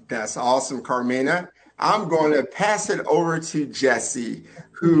 That's awesome, Carmina. I'm going to pass it over to Jesse,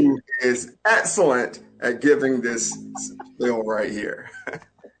 who is excellent at giving this spiel right here.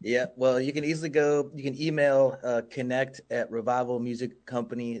 Yeah, well, you can easily you can email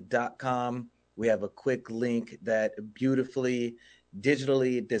connect@revivalmusiccompany.com. We have a quick link that beautifully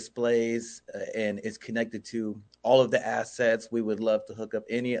digitally displays and is connected to all of the assets. We would love to hook up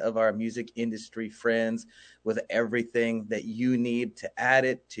any of our music industry friends with everything that you need to add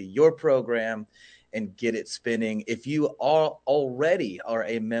it to your program and get it spinning. If you already are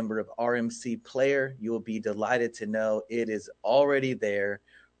a member of RMC Player, you will be delighted to know it is already there,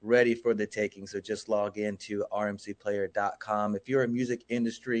 ready for the taking. So just log into rmcplayer.com. If you're a music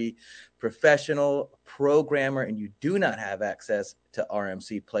industry professional programmer and you do not have access to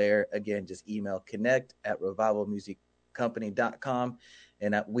RMC Player, again, just email connect@revivalmusiccompany.com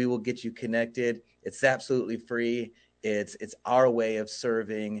and we will get you connected. It's absolutely free. It's our way of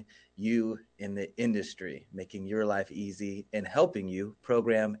serving you in the industry, making your life easy and helping you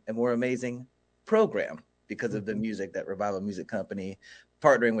program a more amazing program because of the music that Revival Music Company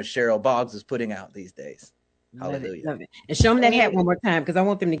partnering with Cheryl Boggs is putting out these days. Hallelujah. Love it. And show them that hat one more time because I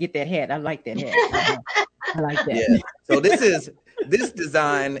want them to get that hat. I like that hat. I like that. Yeah. So this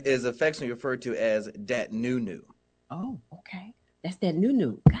design is affectionately referred to as that new. Oh, okay. That's that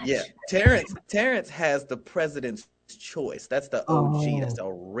new. Gotcha. Yeah. Terrence has the President's Choice. That's the OG. That's the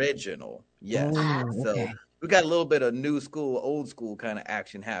original. Yes. So we got a little bit of new school, old school kind of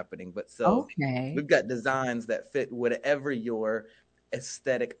action happening. But we've got designs that fit whatever your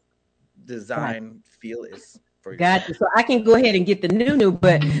aesthetic design feel is for you. Gotcha. So I can go ahead and get the new,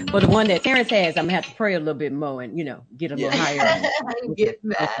 but for the one that Terrence has, I'm gonna have to pray a little bit more and get a little higher. Get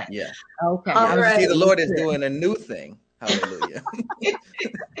that. Yeah. Okay. See, the Lord is doing a new thing. Hallelujah.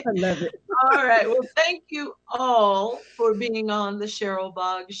 I love it. All right. Well, thank you all for being on the Cheryl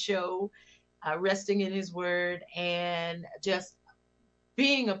Boggs Show, resting in His Word, and just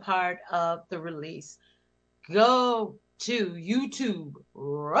being a part of the release. Go to YouTube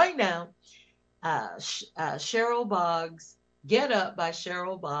right now. Cheryl Boggs, Get Up by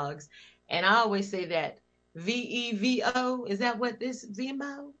Cheryl Boggs. And I always say that VEVO. Is that what this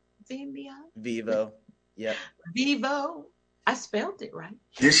Vimeo? Vivo. Yep. Vivo. I spelled it right.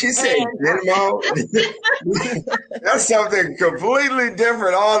 Did she say Venmo? That's something completely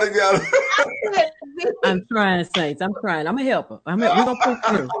different altogether. I'm trying, Saints. I'm trying. I'm a helper. We're gonna push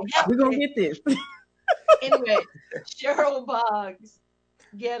through. We're gonna get this. Anyway, Cheryl Boggs,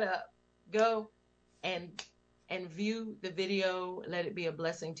 Get Up, go and view the video. Let it be a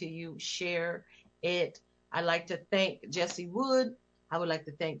blessing to you. Share it. I'd like to thank Jesse Wood. I would like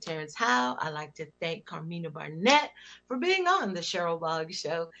to thank Terrence Howe. I'd like to thank Carmina Barnett for being on the Cheryl Boggs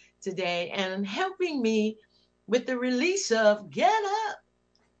Show today and helping me with the release of Get Up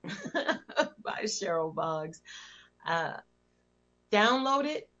by Cheryl Boggs. Download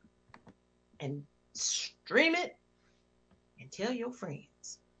it and stream it and tell your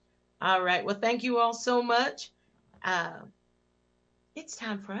friends. All right. Well, thank you all so much. It's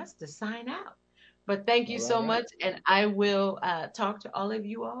time for us to sign out. But thank you so much. And I will talk to all of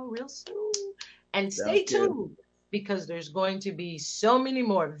you all real soon. And stay tuned because there's going to be so many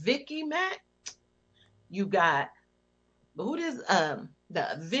more. Vicky, Matt, you got, who does the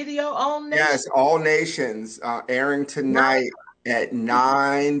video All Nations? Yes, All Nations airing tonight at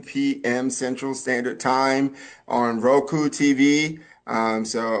 9 p.m. Central Standard Time on Roku TV.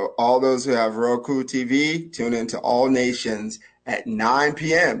 So all those who have Roku TV, tune into All Nations at 9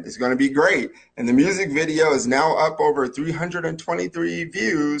 p.m. It's going to be great. And the music video is now up over 323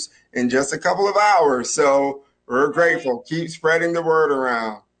 views in just a couple of hours. So We're grateful. Keep spreading the word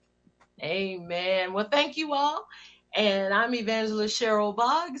around. Amen. Well, thank you all. And I'm Evangelist Cheryl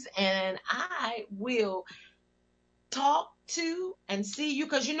Boggs, and I will talk to and see you,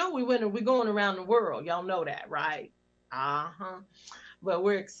 because we're going around the world. Y'all know that, right? But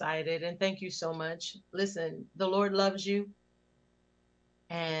we're excited, and thank you so much. Listen, the Lord loves you,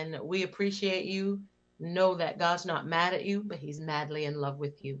 and we appreciate you. Know that God's not mad at you, but he's madly in love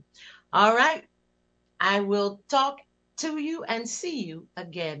with you. All right. I will talk to you and see you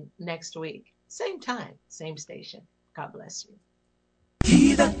again next week. Same time, same station. God bless you.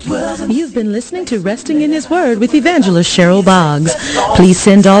 You've been listening to Resting in His Word with Evangelist Cheryl Boggs. Please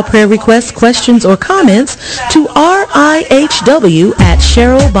send all prayer requests, questions, or comments to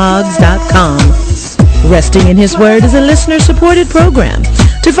rihw@cherylboggs.com. Resting in His Word is a listener-supported program.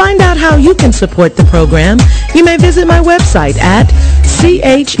 To find out how you can support the program, you may visit my website at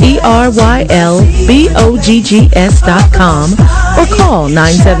CHERYLBOGGS.com or call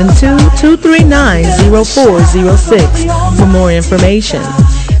 972-239-0406 for more information.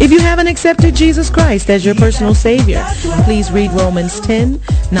 If you haven't accepted Jesus Christ as your personal Savior, please read Romans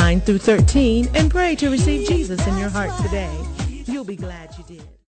 10:9-13 and pray to receive Jesus in your heart today. You'll be glad you did.